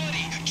 He gets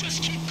money.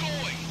 Just keep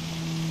going.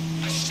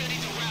 I studied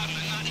the route and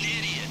I'm not an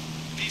idiot.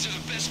 These are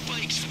the best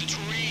bikes for the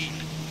terrain.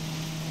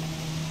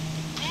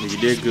 You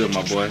did good,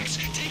 my boy.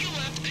 Take a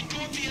left and go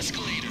up the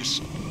escalators.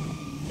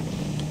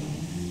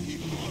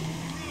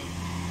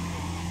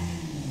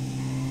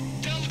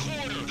 Down the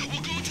corridor.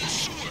 We'll go into the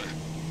sewer.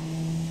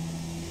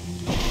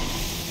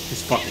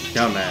 This fucking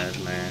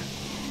dumbass, man.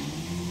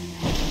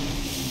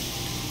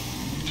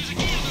 There's a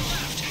gate on the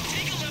left.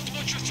 Take a left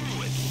once you're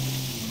through it.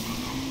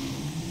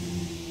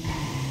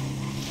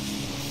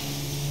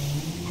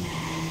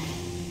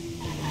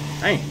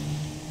 Dang.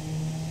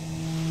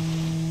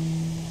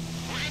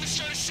 We're gonna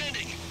start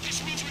ascending.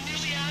 This means we're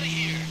nearly out of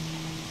here.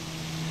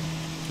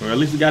 Or at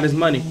least we got his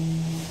money.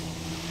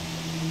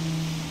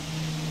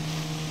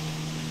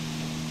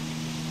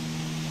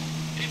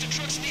 If the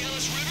truck's in the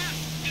Ellis River,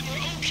 then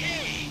we're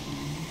okay.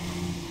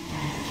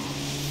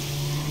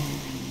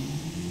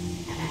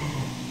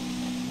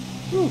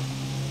 Whew.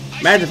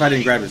 Imagine if I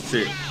didn't grab his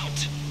shit.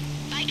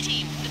 Bike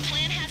team, the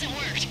plan hasn't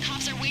worked.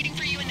 Cops are waiting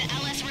for you in the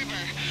LS River.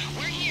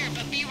 We're here,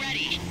 but be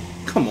ready.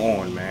 Come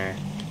on, man.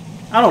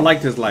 I don't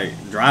like this, like,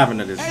 driving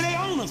of this. Hey, they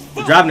own us.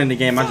 The driving in the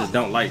game, I just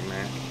don't like,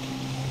 man.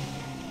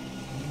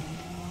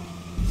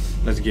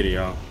 Let's get it,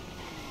 y'all.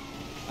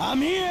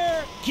 I'm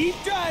here. Keep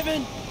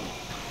driving.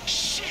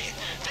 Shit,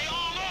 they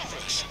all over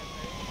us.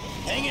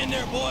 Hang in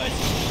there, boys.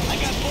 I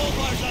got bull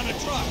bars on the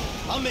truck.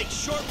 I'll make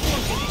short work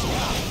of these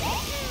cops.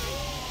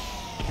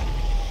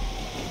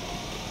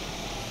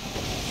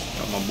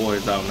 Got my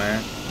boys out,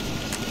 man.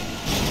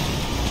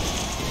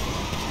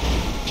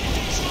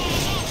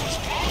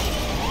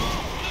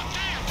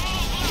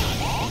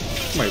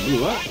 Somebody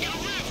blew up.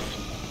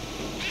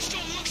 This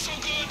don't look so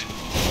good.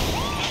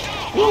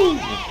 Woo!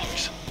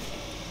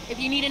 If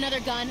you need another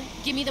gun,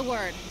 give me the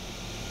word.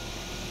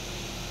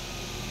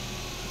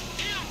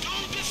 Damn,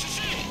 dude, this is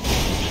it.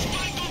 This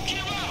bike don't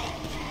give out.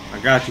 I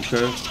got you,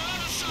 cuz.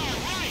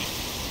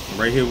 I'm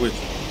right here with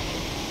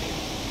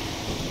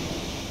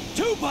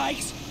you. 2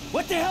 bikes?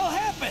 What the hell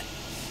happened?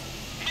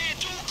 Man,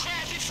 dude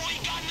crashed before he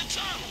got in the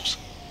tunnels.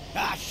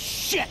 Ah,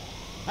 shit!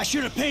 I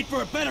should have paid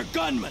for a better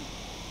gunman.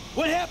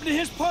 What happened to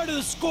his part of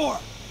the score?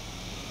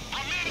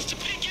 I managed to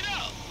pick it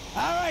up.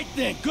 All right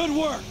then, good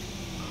work.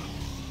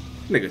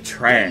 Nigga Waiting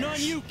trash. on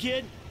you,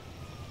 kid.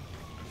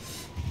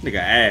 Nigga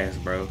ass,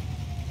 bro.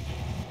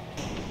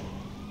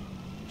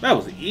 That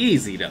was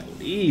easy, though.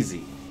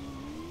 Easy.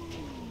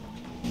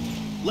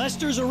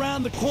 Lester's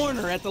around the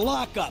corner at the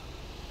lockup.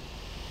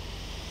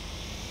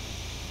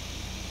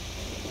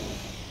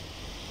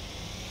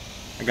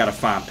 I gotta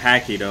find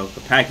Packy, though.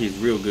 The Packy's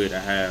real good to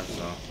have,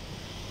 so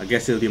I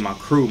guess it'll be my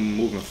crew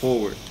moving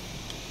forward.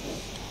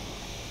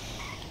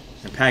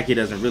 And Packy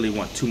doesn't really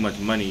want too much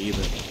money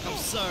either, I'm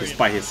sorry.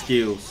 despite his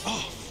skills.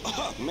 Oh,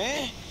 fuck,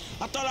 man.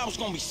 I thought I was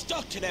gonna be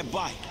stuck to that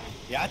bike.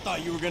 Yeah, I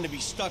thought you were gonna be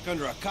stuck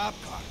under a cop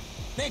car.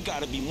 There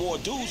gotta be more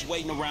dudes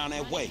waiting around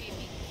that way.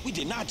 We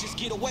did not just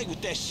get away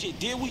with that shit,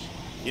 did we?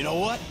 You know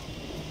what?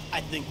 I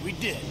think we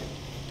did.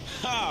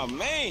 Oh,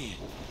 man.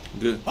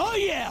 Good. Oh,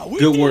 yeah. We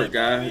Good did work, it,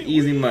 guys. baby.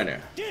 Easy We money.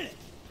 Did it.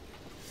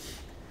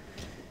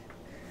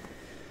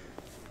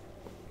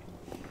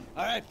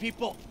 All right,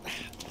 people.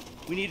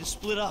 We need to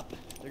split up.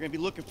 They're gonna be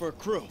looking for a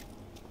crew.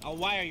 I'll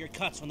wire your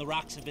cuts when the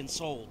rocks have been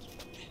sold.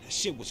 That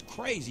shit was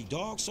crazy,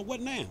 dog. So what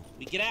now?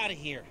 We get out of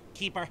here.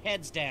 Keep our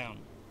heads down.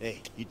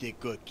 Hey, you did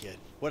good, kid.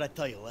 What'd I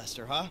tell you,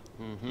 Lester, huh?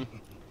 Mm-hmm. All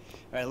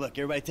right, look,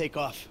 everybody take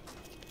off.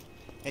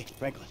 Hey,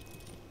 Franklin.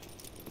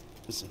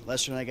 Listen,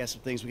 Lester and I got some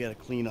things we gotta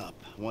clean up.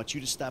 I want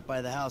you to stop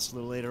by the house a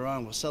little later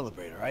on. We'll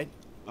celebrate, all right?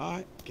 All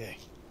right. Okay.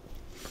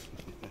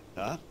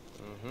 Huh?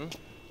 Mm-hmm.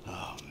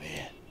 Oh,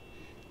 man.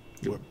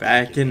 You're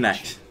back in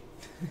action.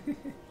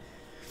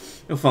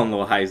 A fun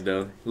little heist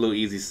though. A little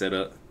easy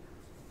setup.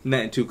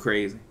 Nothing too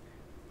crazy.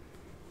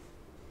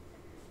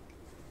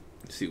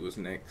 Let's see what's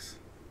next.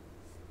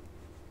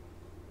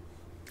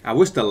 I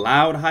wish the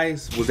loud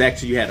heist was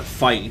actually you had to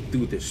fight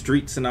through the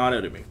streets and all. That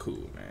would have been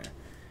cool, man.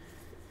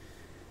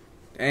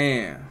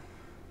 Damn.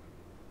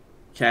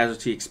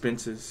 Casualty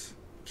expenses.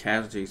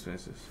 Casualty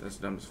expenses. That's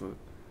dumb as fuck.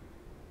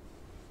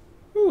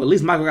 Ooh, at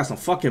least Michael got some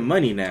fucking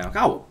money now.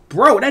 I was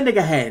broke. That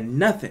nigga had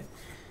nothing.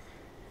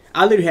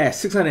 I literally had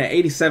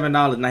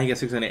 $687. Now he got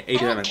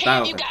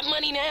 $687,000. You got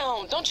money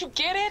now. Don't you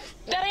get it?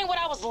 That ain't what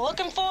I was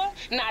looking for.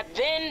 Not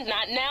then,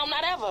 not now,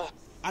 not ever.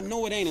 I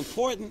know it ain't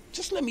important.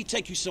 Just let me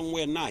take you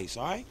somewhere nice,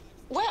 all right?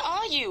 Where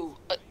are you?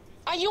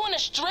 Are you in a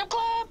strip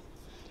club?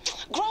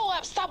 Grow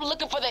up. Stop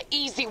looking for the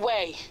easy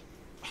way.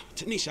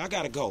 Tanisha, I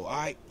gotta go, all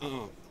right?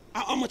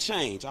 I'ma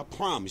change. I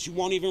promise. You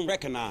won't even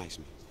recognize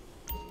me.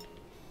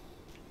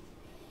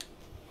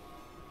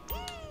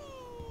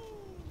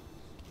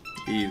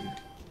 Easy.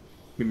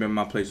 Remember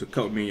my place will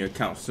cut me in your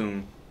account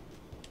soon.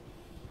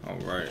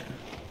 Alright.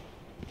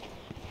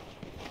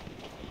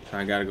 So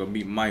I gotta go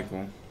meet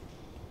Michael.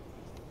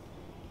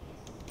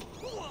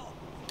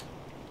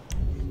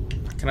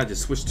 Can I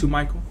just switch to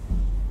Michael?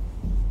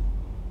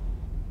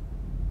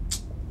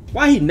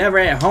 Why he never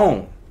at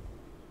home?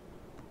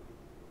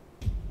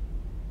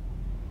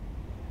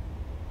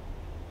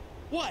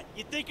 What?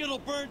 You think it'll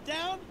burn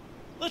down?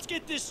 Let's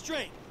get this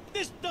straight.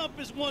 This dump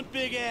is one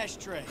big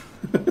ashtray.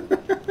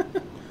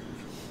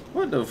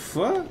 What the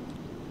fuck?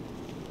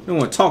 You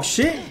wanna talk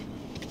shit?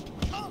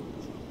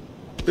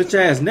 Bitch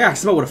ass nigga, I can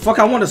smoke what the fuck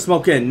I wanna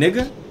smoke at,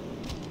 nigga.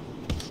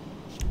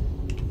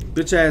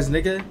 Bitch ass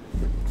nigga.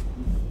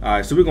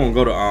 Alright, so we're gonna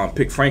go to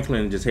pick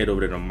Franklin and just head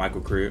over to the Michael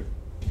crib.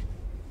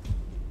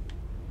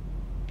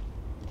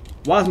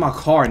 Why is my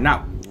car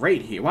not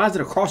right here? Why is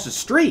it across the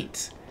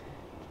street?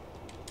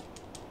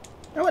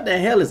 And what the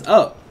hell is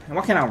up? And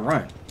why can't I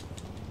run?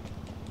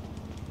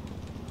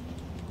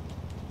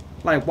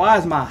 Like, why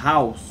is my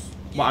house?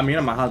 Well, I mean,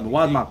 not my house, but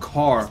why is my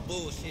car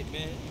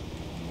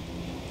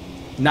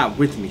not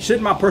with me?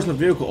 Shouldn't my personal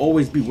vehicle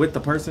always be with the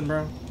person,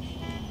 bro?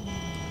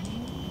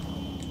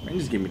 Man,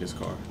 just give me this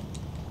car.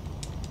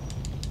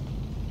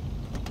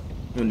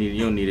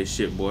 You don't need this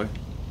shit, boy.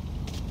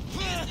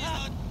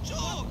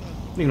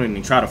 You don't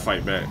even try to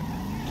fight back.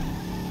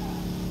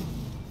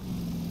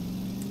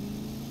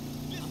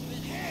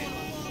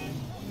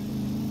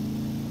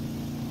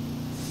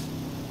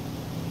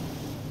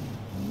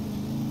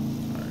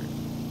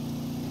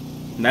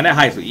 Now that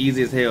heist was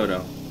easy as hell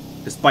though,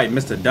 despite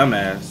Mr.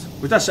 Dumbass.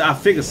 Which I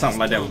figured something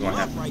like that was gonna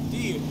happen.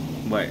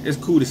 But it's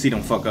cool to see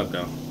them fuck up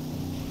though.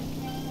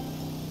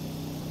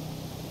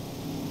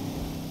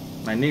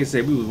 Like niggas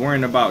said, we was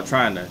worrying about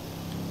trying to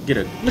get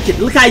a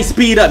look how he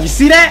speed up. You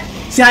see that?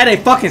 See how they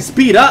fucking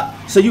speed up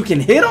so you can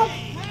hit them?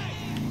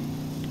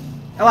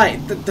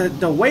 Like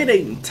the way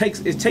they takes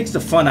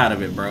the fun out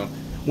of it, bro.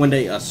 When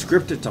they are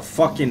scripted to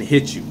fucking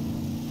hit you.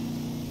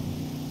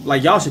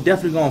 Like y'all should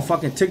definitely go on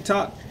fucking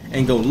TikTok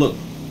and go look.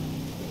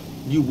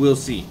 You will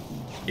see.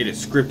 It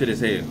is scripted as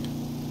hell.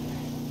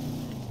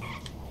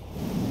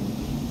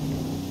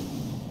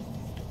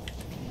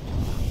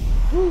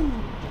 Woo.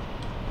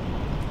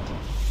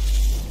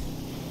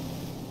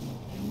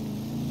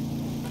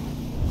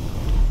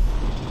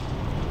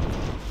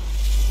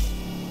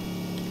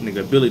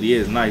 Nigga, ability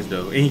is nice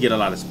though, and he get a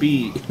lot of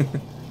speed.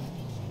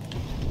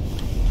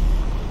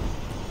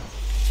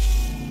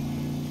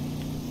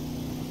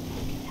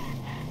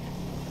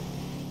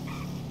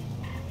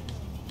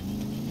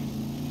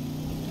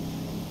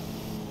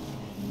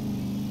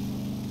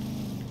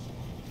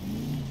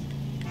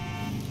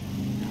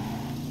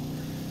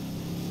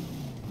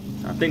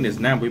 I think this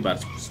now we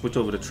about to switch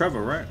over to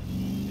Trevor, right?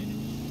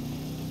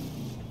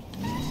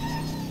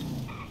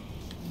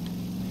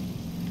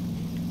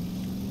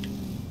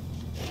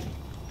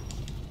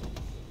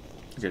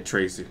 Get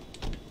Tracy.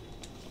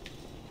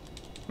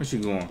 Where's she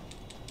going?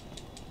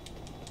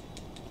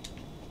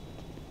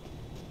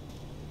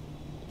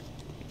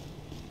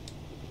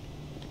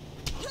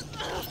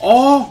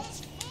 Oh!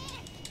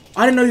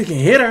 I didn't know you can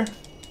hit her.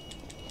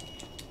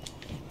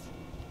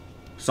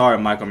 Sorry,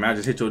 Michael, man. I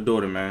just hit your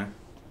daughter, man.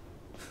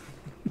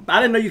 I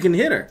didn't know you can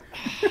hit her.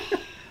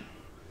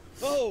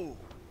 Oh!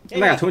 I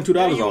got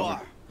 $22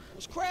 off her.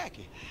 What's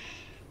cracking?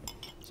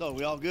 So,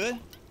 we all good?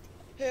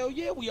 Hell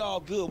yeah, we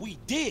all good. We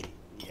did.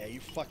 Yeah,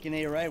 you fucking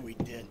ain't right, we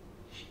did.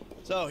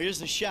 So, here's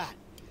the shot.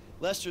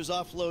 Lester's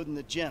offloading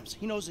the gems.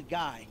 He knows a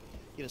guy.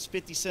 Get us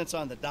 50 cents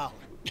on the dollar.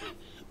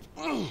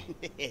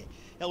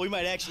 Hell, we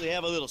might actually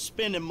have a little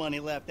spending money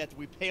left after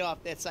we pay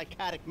off that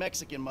psychotic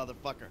Mexican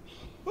motherfucker.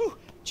 Whew.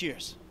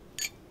 Cheers.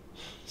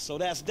 So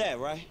that's that,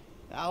 right?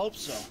 I hope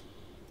so.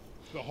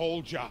 The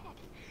whole job.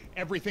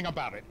 Everything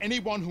about it.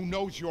 Anyone who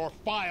knows your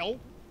file,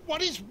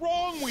 what is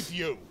wrong with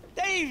you?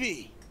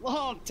 Davey!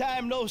 Long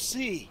time no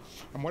see.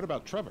 And what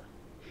about Trevor?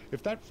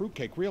 If that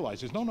fruitcake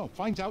realizes,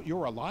 finds out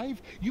you're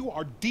alive, you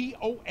are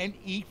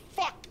D-O-N-E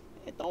fucked.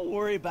 Hey, don't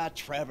worry about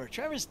Trevor.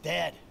 Trevor's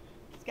dead.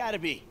 It's gotta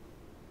be.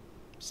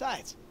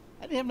 Besides,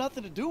 I didn't have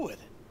nothing to do with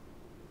it.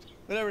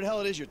 Whatever the hell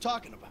it is you're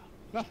talking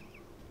about.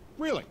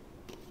 Really?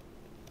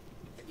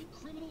 The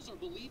criminals are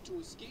believed to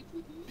escape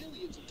with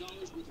millions of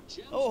dollars worth of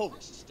gems,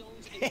 precious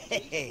stones, and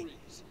hey.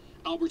 rings.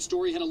 Albert's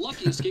story had a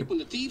lucky escape when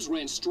the thieves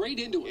ran straight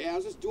into him. Yeah, I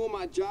was just doing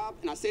my job,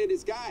 and I say to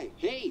this guy,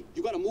 hey,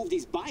 you gotta move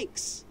these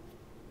bikes.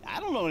 I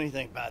don't know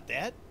anything about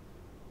that.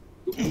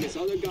 And this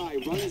other guy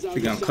runs out.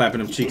 She gonna clapping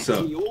them cheeks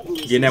up.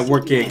 Getting that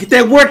work in. Get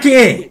that work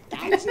in!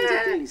 Thousands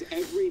of things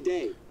every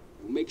day.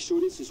 We'll make sure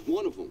this is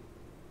one of them.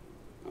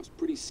 That was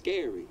pretty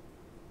scary.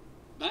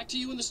 Back to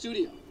you in the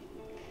studio.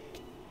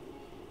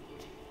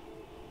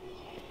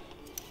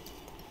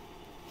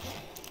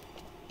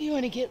 You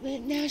want to get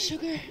lit now,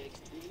 sugar?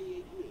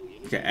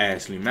 Look at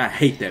Ashley, man. I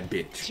hate that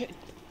bitch.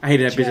 I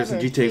hated that bitch that's in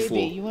GTA 4.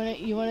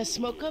 You wanna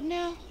smoke up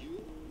now?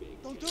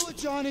 Don't do it,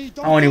 Johnny. I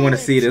don't even want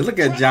to see this. Look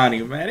at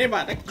Johnny, man. They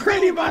about to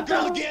crazy about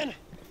Go that. again.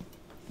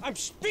 I'm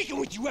speaking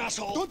with you,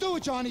 asshole. Don't do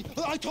it, Johnny.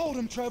 I told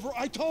him, Trevor.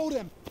 I told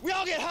him. We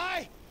all get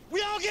high.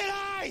 We all get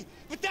high.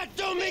 But that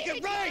don't make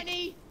it right.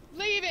 Johnny.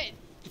 Leave it.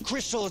 The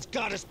crystal has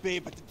got us,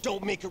 babe, but that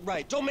don't make it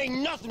right. Don't make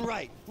nothing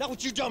right. Not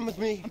what you done with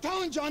me. I'm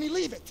telling Johnny,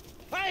 leave it.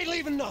 I ain't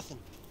leaving nothing.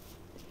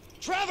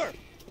 Trevor,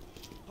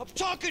 I'm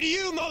talking to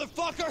you,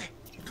 motherfucker.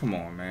 Come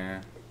on,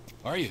 man.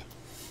 Are you?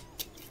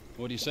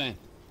 What are you saying?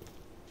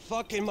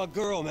 Fucking my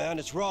girl, man.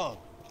 It's wrong.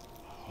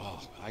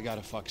 Well, I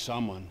gotta fuck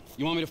someone.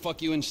 You want me to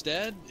fuck you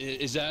instead?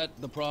 Is that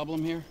the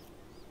problem here?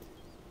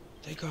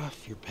 Take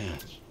off your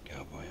pants,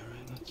 cowboy, all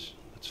right?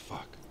 Let's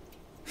fuck.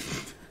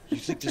 You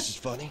think this is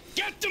funny?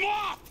 Get them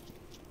off!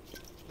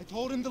 I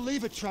told him to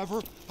leave it,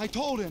 Trevor. I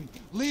told him.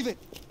 Leave it.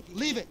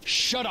 Leave it.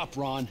 Shut up,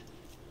 Ron.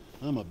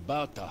 I'm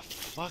about to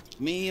fuck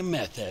me a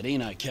meth head,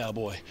 ain't I,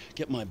 cowboy?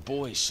 Get my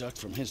boy sucked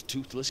from his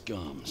toothless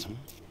gums, huh?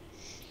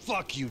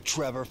 Fuck you,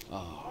 Trevor.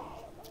 Oh.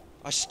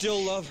 I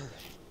still love her.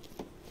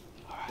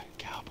 All right,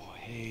 cowboy.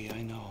 Hey,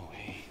 I know.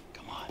 Hey,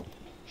 come on.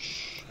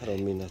 I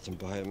don't mean nothing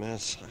by it, man.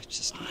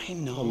 I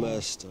know. I'm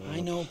messed up. I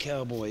know,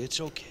 cowboy.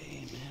 It's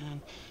okay,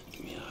 man.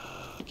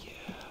 Yuck, yeah.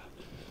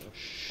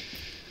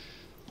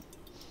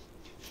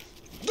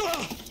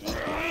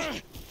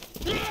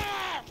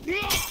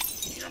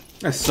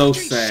 That's so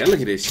sad.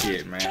 Look at this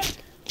shit, man.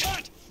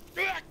 Cut!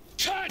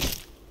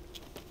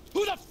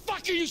 Who the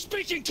fuck are you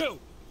speaking to?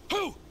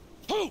 Who?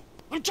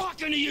 I'm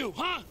talking to you,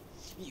 huh?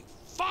 You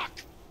fuck!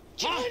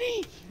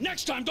 Johnny! Huh?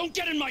 Next time, don't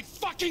get in my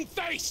fucking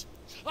face!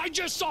 I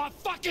just saw a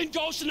fucking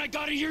ghost and I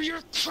gotta hear your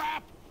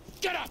crap!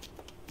 Get up!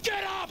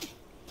 Get up!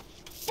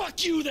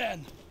 Fuck you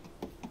then!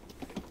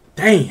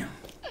 Damn!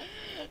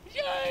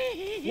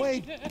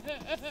 Wait.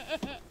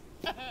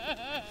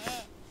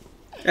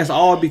 That's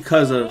all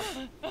because of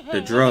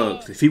the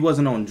drugs. If he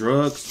wasn't on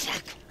drugs,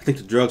 I think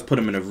the drugs put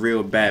him in a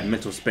real bad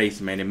mental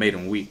space, man. It made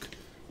him weak.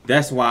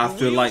 That's why I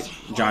feel like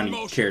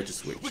Johnny character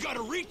switch. We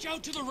gotta reach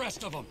out to the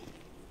rest of them.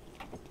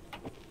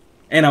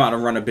 And I'm about to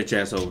run a bitch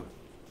ass over.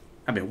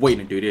 I've been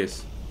waiting to do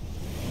this.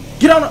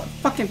 Get on the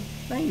fucking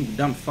thing, you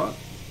dumb fuck.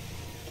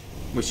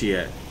 Where's she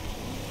at?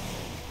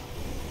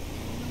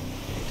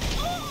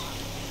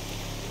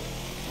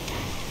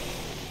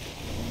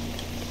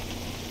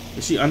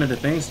 Is she under the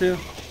thing still?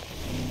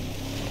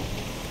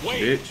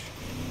 Wait. Bitch.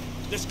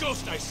 This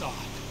ghost I saw.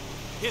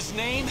 His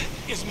name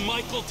is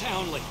Michael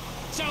Townley.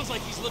 Sounds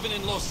like he's living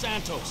in Los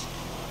Santos.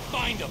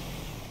 Find him.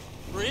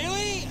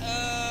 Really?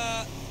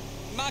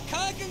 My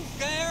cousin's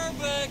there,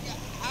 but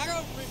I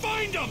don't...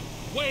 Find him,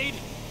 Wade!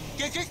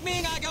 Does this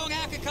mean I don't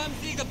have to come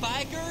see the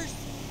bikers?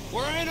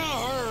 We're in a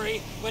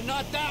hurry, but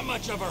not that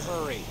much of a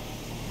hurry.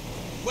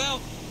 Well,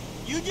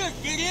 you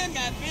just get in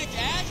that bitch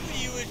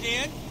Ashley you was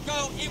in,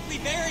 so if we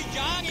bury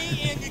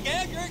Johnny in the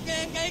desert,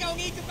 then they don't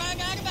need to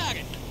find out about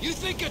it. You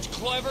think it's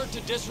clever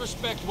to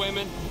disrespect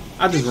women?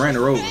 I just ran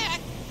her over.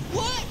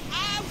 What?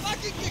 I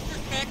wasn't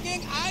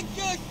disrespecting. I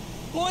just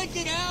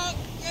pointed out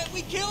that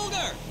we killed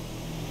her.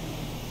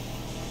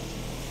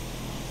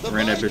 The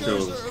Ran that bitch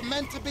bikers over. are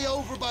meant to be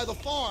over by the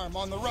farm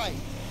on the right.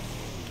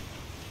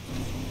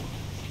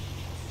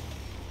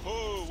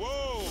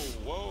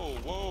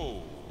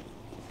 Whoa.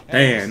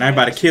 Damn, I'm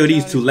about to kill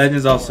these two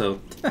legends also.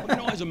 Well, you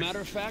know, as a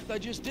matter of fact, I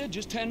just did,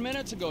 just 10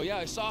 minutes ago. Yeah,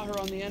 I saw her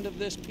on the end of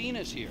this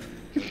penis here.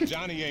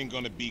 Johnny ain't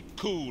gonna be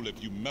cool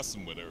if you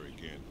messing with her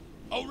again.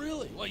 Oh,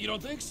 really? Well, you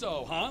don't think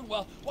so, huh?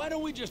 Well, why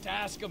don't we just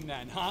ask him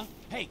then, huh?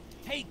 Hey,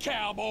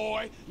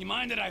 cowboy, you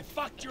mind that I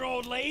fucked your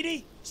old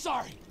lady?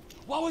 Sorry.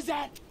 What was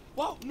that?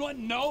 What?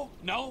 No,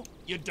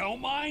 you don't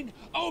mind?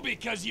 Oh,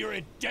 because you're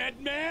a dead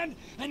man?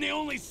 And the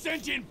only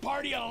sentient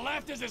part you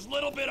left is this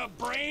little bit of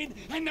brain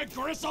and the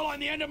gristle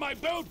on the end of my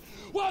boot?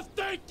 Well,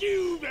 thank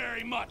you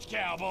very much,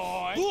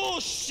 cowboy.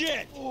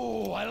 Bullshit!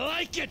 Oh, I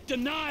like it,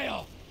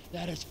 denial.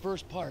 That is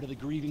first part of the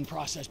grieving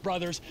process,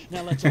 brothers.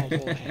 Now let's all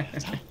hold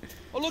hands, huh?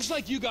 Well, looks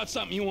like you got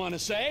something you want to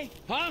say,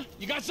 huh?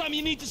 You got something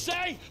you need to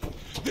say?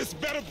 This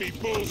better be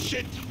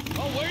bullshit.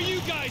 Oh, where are you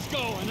guys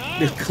going, huh?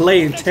 This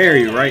Clay and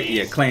Terry, right?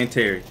 Yeah, Clay and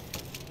Terry.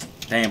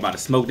 They ain't about to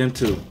smoke them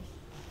too.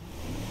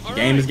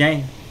 Game is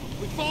game.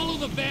 We follow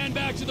the van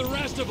back to the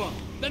rest of them.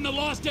 Then the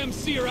Lost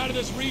MC are out of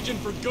this region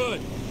for good.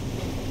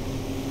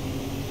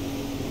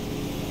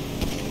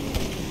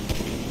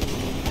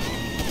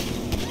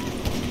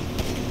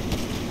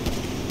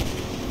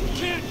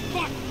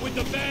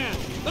 with the van,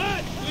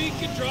 but we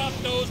can drop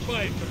those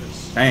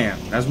bikers. Damn,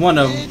 that's one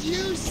of them. Did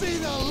you see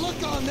the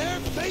look on their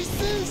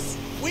faces?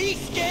 We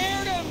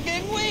scared them,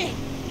 didn't we?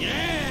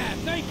 Yeah,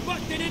 thank fuck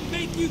they didn't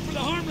make you for the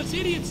harmless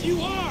idiots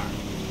you are.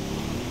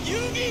 You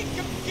need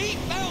some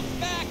seatbelts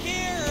back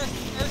here,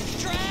 or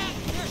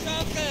straps or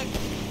something.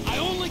 I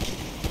only...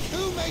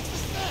 Who makes the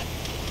set?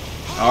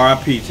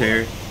 R.I.P.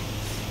 Terry.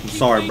 I'm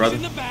sorry, brother.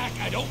 In the back,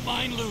 I don't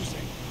mind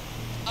losing.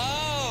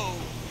 Oh.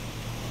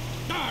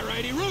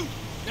 Alrighty, Root.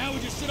 Now we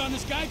just sit on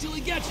this guy till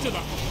he gets to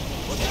them.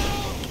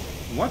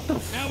 What the Now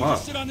we fuck?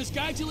 just sit on this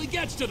guy till he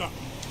gets to them.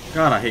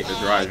 God, I hate the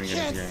driving in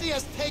Can't this game. see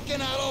us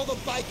taking out all the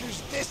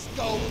bikers this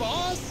go,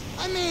 boss.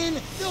 I mean,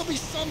 there'll be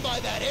some by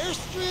that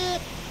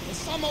airstrip, and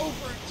some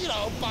over, you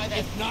know, by that...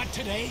 If not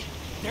today,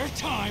 their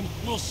time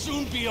will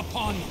soon be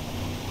upon them.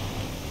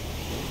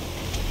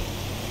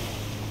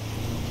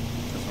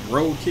 That's some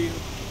roadkill.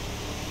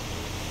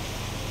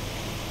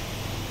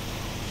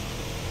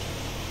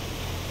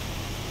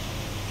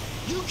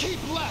 You keep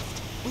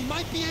left. We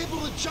might be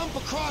able to jump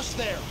across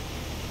there.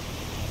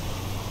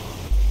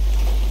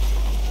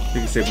 You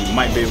can say we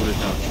might be able to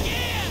jump.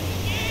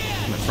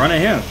 I'm in front of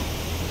him.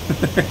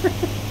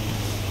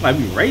 Might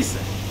be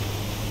racing.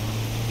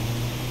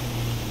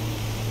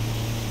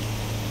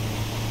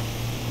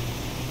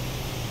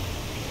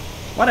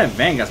 Why that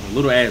van got some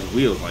little ass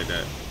wheels like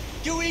that?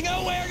 Do we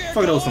know where they're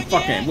Fuck, those some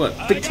going fucking, yet? what,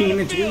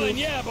 15-inch wheels?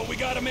 Yeah, but we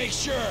gotta make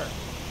sure.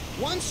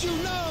 Once you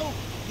know,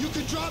 you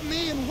could drop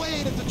me and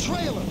Wade at the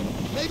trailer.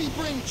 Maybe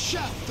bring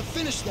Chef to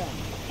finish them.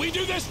 We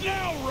do this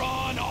now,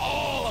 Ron,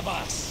 all of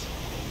us.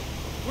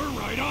 We're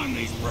right on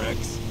these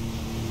bricks.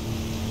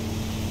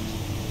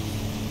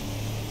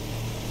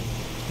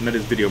 I know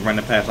this video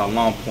running past our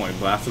long point,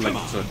 but I feel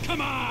like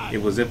come on.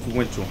 It was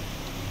influential.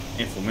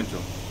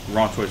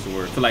 Wrong choice of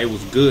word. I feel like it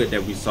was good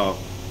that we saw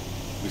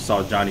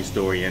Johnny's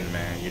story end,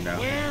 man, you know.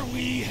 Where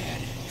we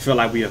headed? I feel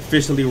like we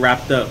officially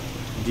wrapped up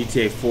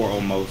GTA 4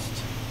 almost.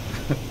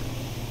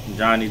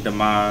 Johnny's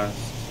demise.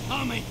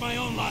 I'll make my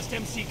own Lost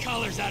MC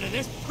colors out of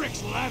this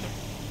prick's leather.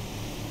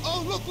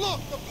 Oh, look,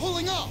 they're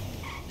pulling up.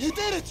 You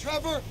did it,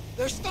 Trevor.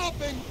 They're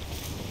stopping.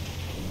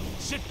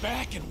 Sit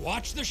back and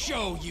watch the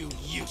show, you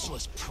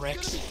useless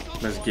pricks.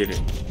 Let's get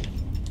it.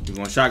 You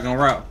going shotgun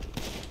route?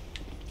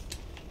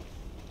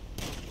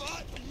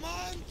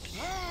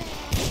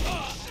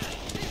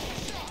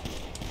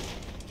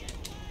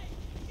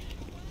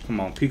 Come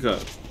on, peek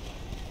up.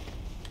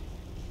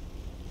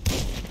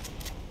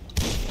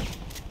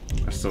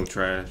 That's so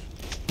trash.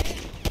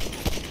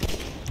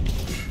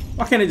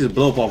 Why can't they just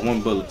blow up off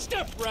one bullet?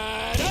 Step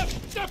right up!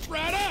 Step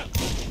right up!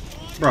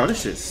 Bro,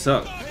 this shit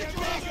sucks.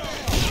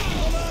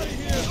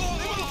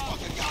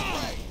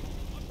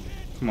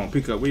 Come on,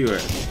 pick up. Where you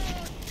at?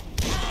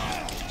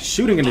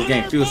 Shooting in this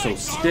game feels so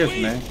stiff,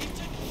 man.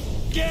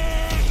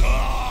 Get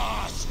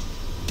lost!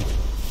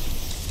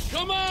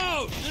 Come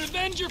out and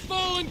avenge your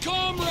fallen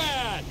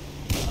comrade!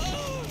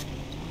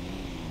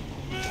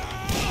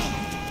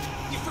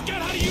 You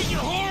forget how to use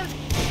your horn?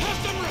 Have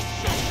some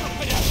respect for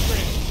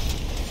pedestrians!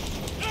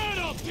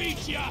 That'll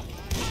teach ya!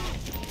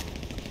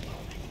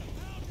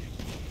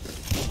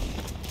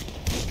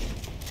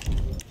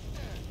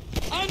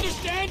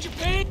 Understand your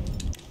pain,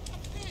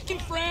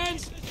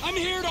 friends? I'm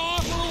here to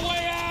offer a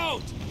way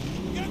out!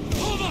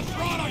 Pull the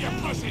throttle, you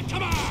pussy!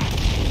 Come on!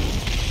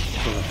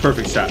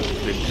 Perfect shot.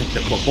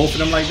 They put both of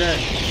them like that.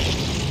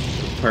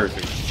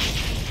 Perfect.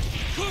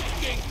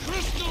 Cooking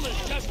crystal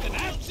is just an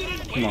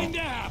accident Come waiting on. to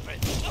happen.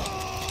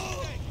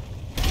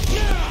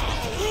 Now,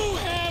 who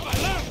have I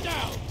left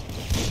out?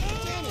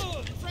 Damn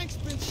it, Frank's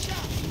been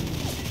shot.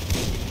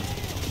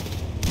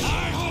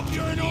 I hope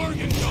you're an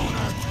organ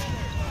donor.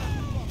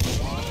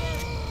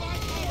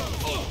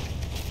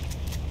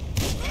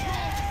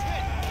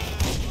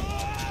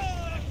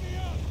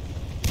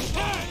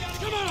 Hey,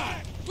 come on!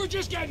 We're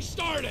just getting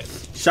started.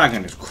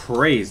 Shotgun is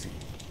crazy.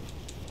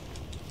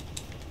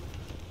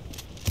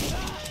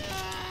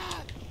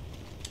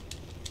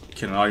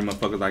 Killing all you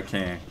motherfuckers I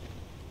can.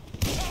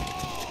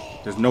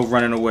 There's no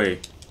running away.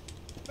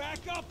 Back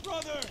up,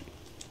 brother.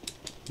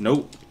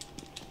 Nope.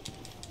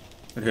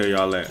 Where the hell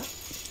y'all at?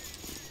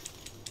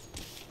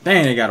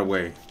 Dang, they got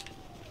away.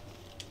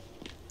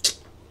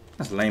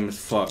 That's lame as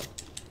fuck.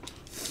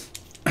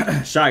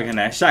 Shotgun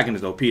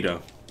is OP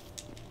though.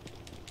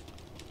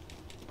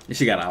 And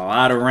she got a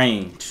lot of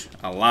range.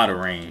 A lot of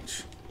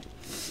range.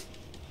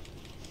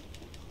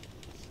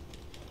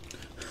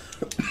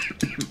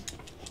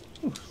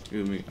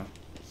 Excuse me.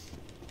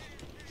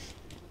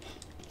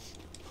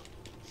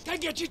 Can I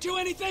get you to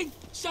anything?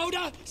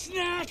 Soda?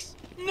 Snacks?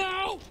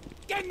 No?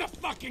 Get in the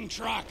fucking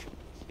truck.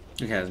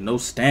 He has no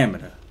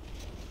stamina.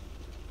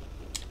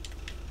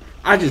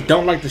 I just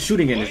don't like the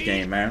shooting in this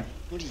game, man.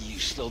 What are you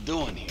still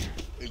doing here?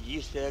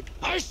 You said...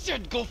 I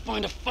said go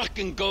find a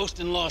fucking ghost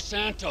in Los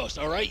Santos,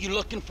 alright? You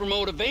looking for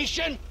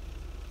motivation?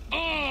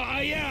 Oh,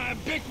 yeah,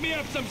 pick me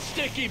up some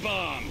sticky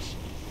bombs.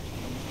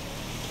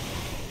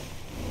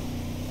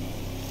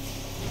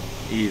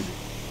 Easy.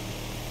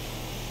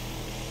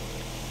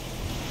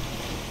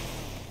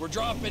 We're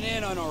dropping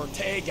in on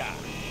Ortega.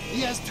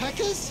 The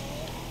Aztecas?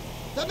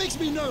 That makes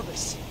me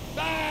nervous.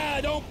 Ah,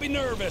 don't be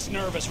nervous,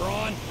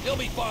 Ron. You'll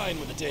be fine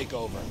with the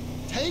takeover.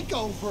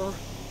 Takeover?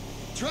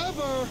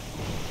 Trevor!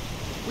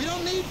 We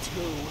don't need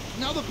to.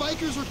 Now the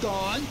bikers are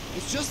gone.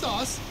 It's just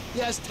us,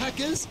 the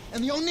Aztecas,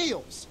 and the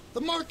O'Neills.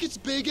 The market's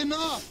big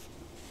enough.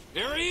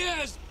 Here he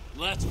is.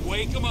 Let's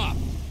wake him up.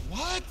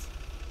 What?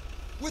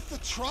 With the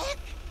truck?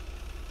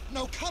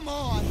 No, come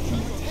on.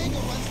 Ortega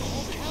runs the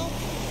whole town.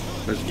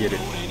 Let's get it.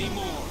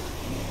 Anymore.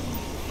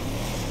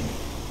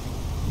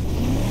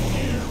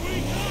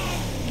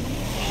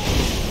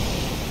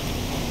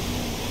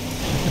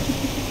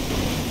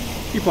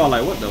 People are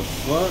like, what the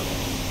fuck?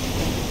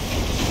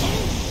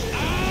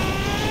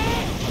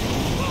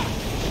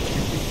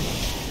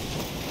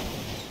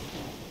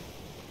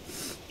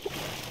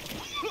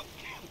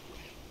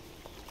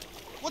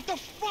 What the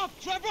fuck,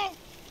 Trevor?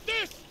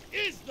 This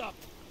is the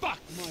fuck,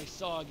 my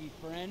soggy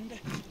friend.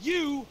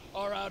 You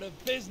are out of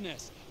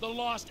business. The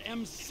Lost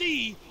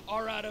MC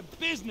are out of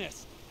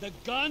business. The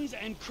guns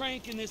and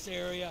crank in this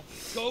area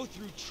go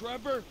through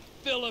Trevor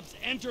Philips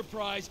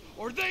Enterprise,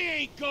 or they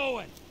ain't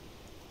going.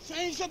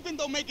 Saying something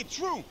don't make it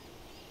true.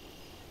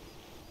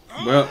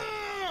 Well,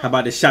 how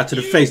about this shot to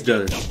the face,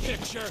 does?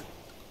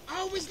 I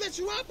always let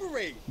you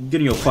operate.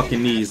 Get on your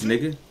fucking knees,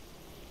 nigga.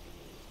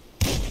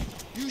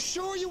 You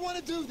sure you want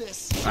to do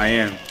this? I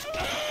am.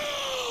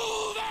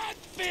 Oh, that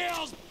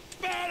feels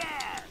better.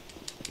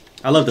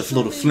 I love the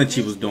little flinch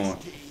he was doing.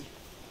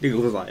 Nigga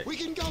was like, we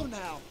can go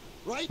now,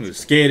 right? He was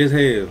scared as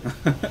hell.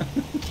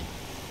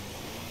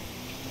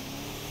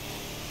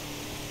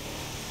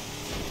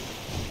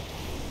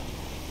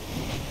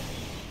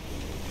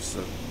 It's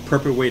a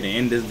perfect way to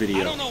end this video.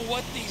 I don't know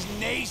what these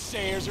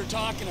naysayers are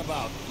talking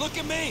about. Look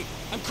at me.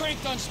 I'm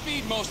cranked on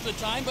speed most of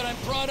the time, but I'm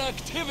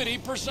productivity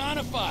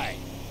personified.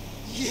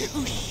 You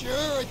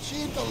sure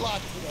achieved a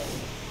lot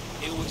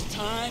today. It was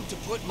time to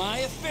put my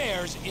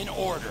affairs in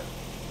order.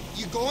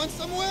 You going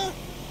somewhere?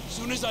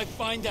 Soon as I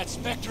find that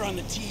Spectre on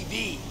the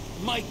TV,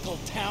 Michael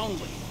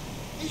Townley.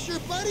 He's your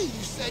buddy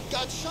you said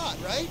got shot,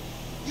 right?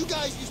 You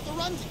guys used to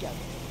run together.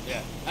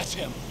 Yeah, that's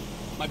him.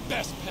 My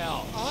best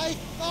pal. I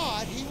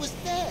thought he was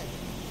dead.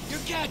 You're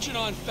catching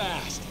on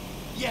fast.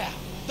 Yeah,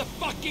 the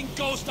fucking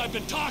ghost I've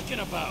been talking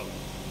about.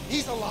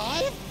 He's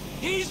alive?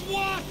 He's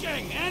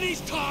walking, and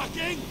he's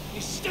talking.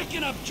 He's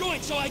sticking up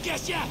joints, so I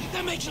guess, yeah,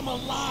 that makes him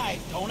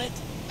alive, don't it?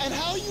 And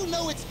how you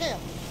know it's him?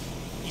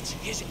 It's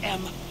his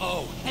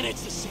M.O., and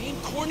it's the same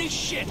corny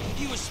shit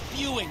he was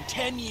spewing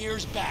 10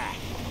 years back.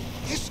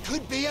 This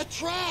could be a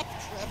trap,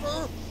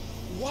 Trevor.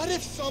 What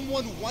if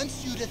someone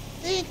wants you to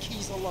think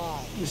he's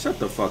alive? Shut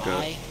the fuck up.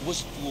 I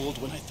was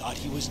fooled when I thought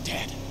he was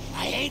dead.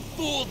 I ain't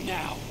fooled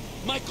now.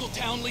 Michael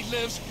Townley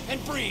lives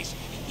and breathes.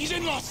 He's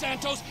in Los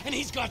Santos, and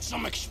he's got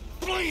some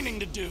explaining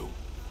to do.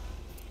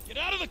 Get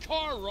out of the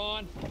car,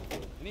 Ron.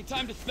 Any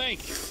time to think.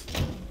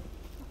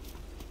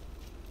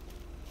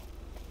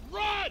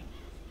 Run!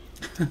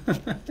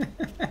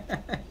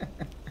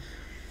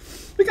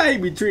 Look how he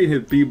be treating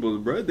his people,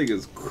 bro. I think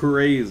it's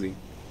crazy.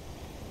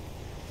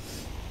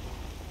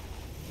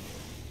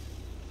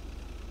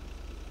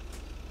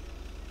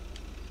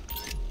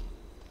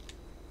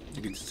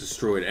 He just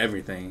destroyed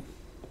everything.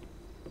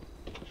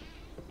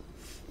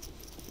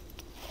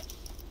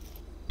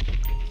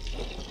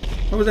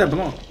 What was that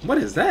belong? What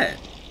is that?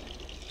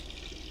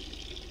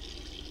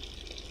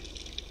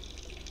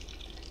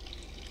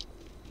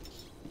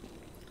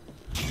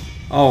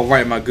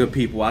 Alright, my good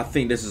people, I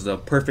think this is a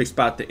perfect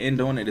spot to end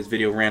on it. This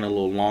video ran a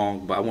little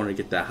long, but I want to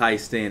get that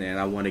heist in and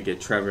I want to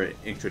get Trevor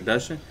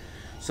introduction.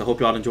 So hope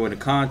y'all enjoy the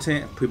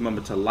content. Please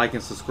remember to like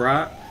and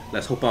subscribe.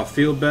 Let's hope I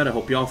feel better.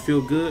 Hope y'all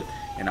feel good.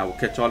 And I will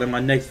catch y'all in my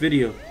next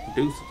video.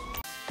 Deuces.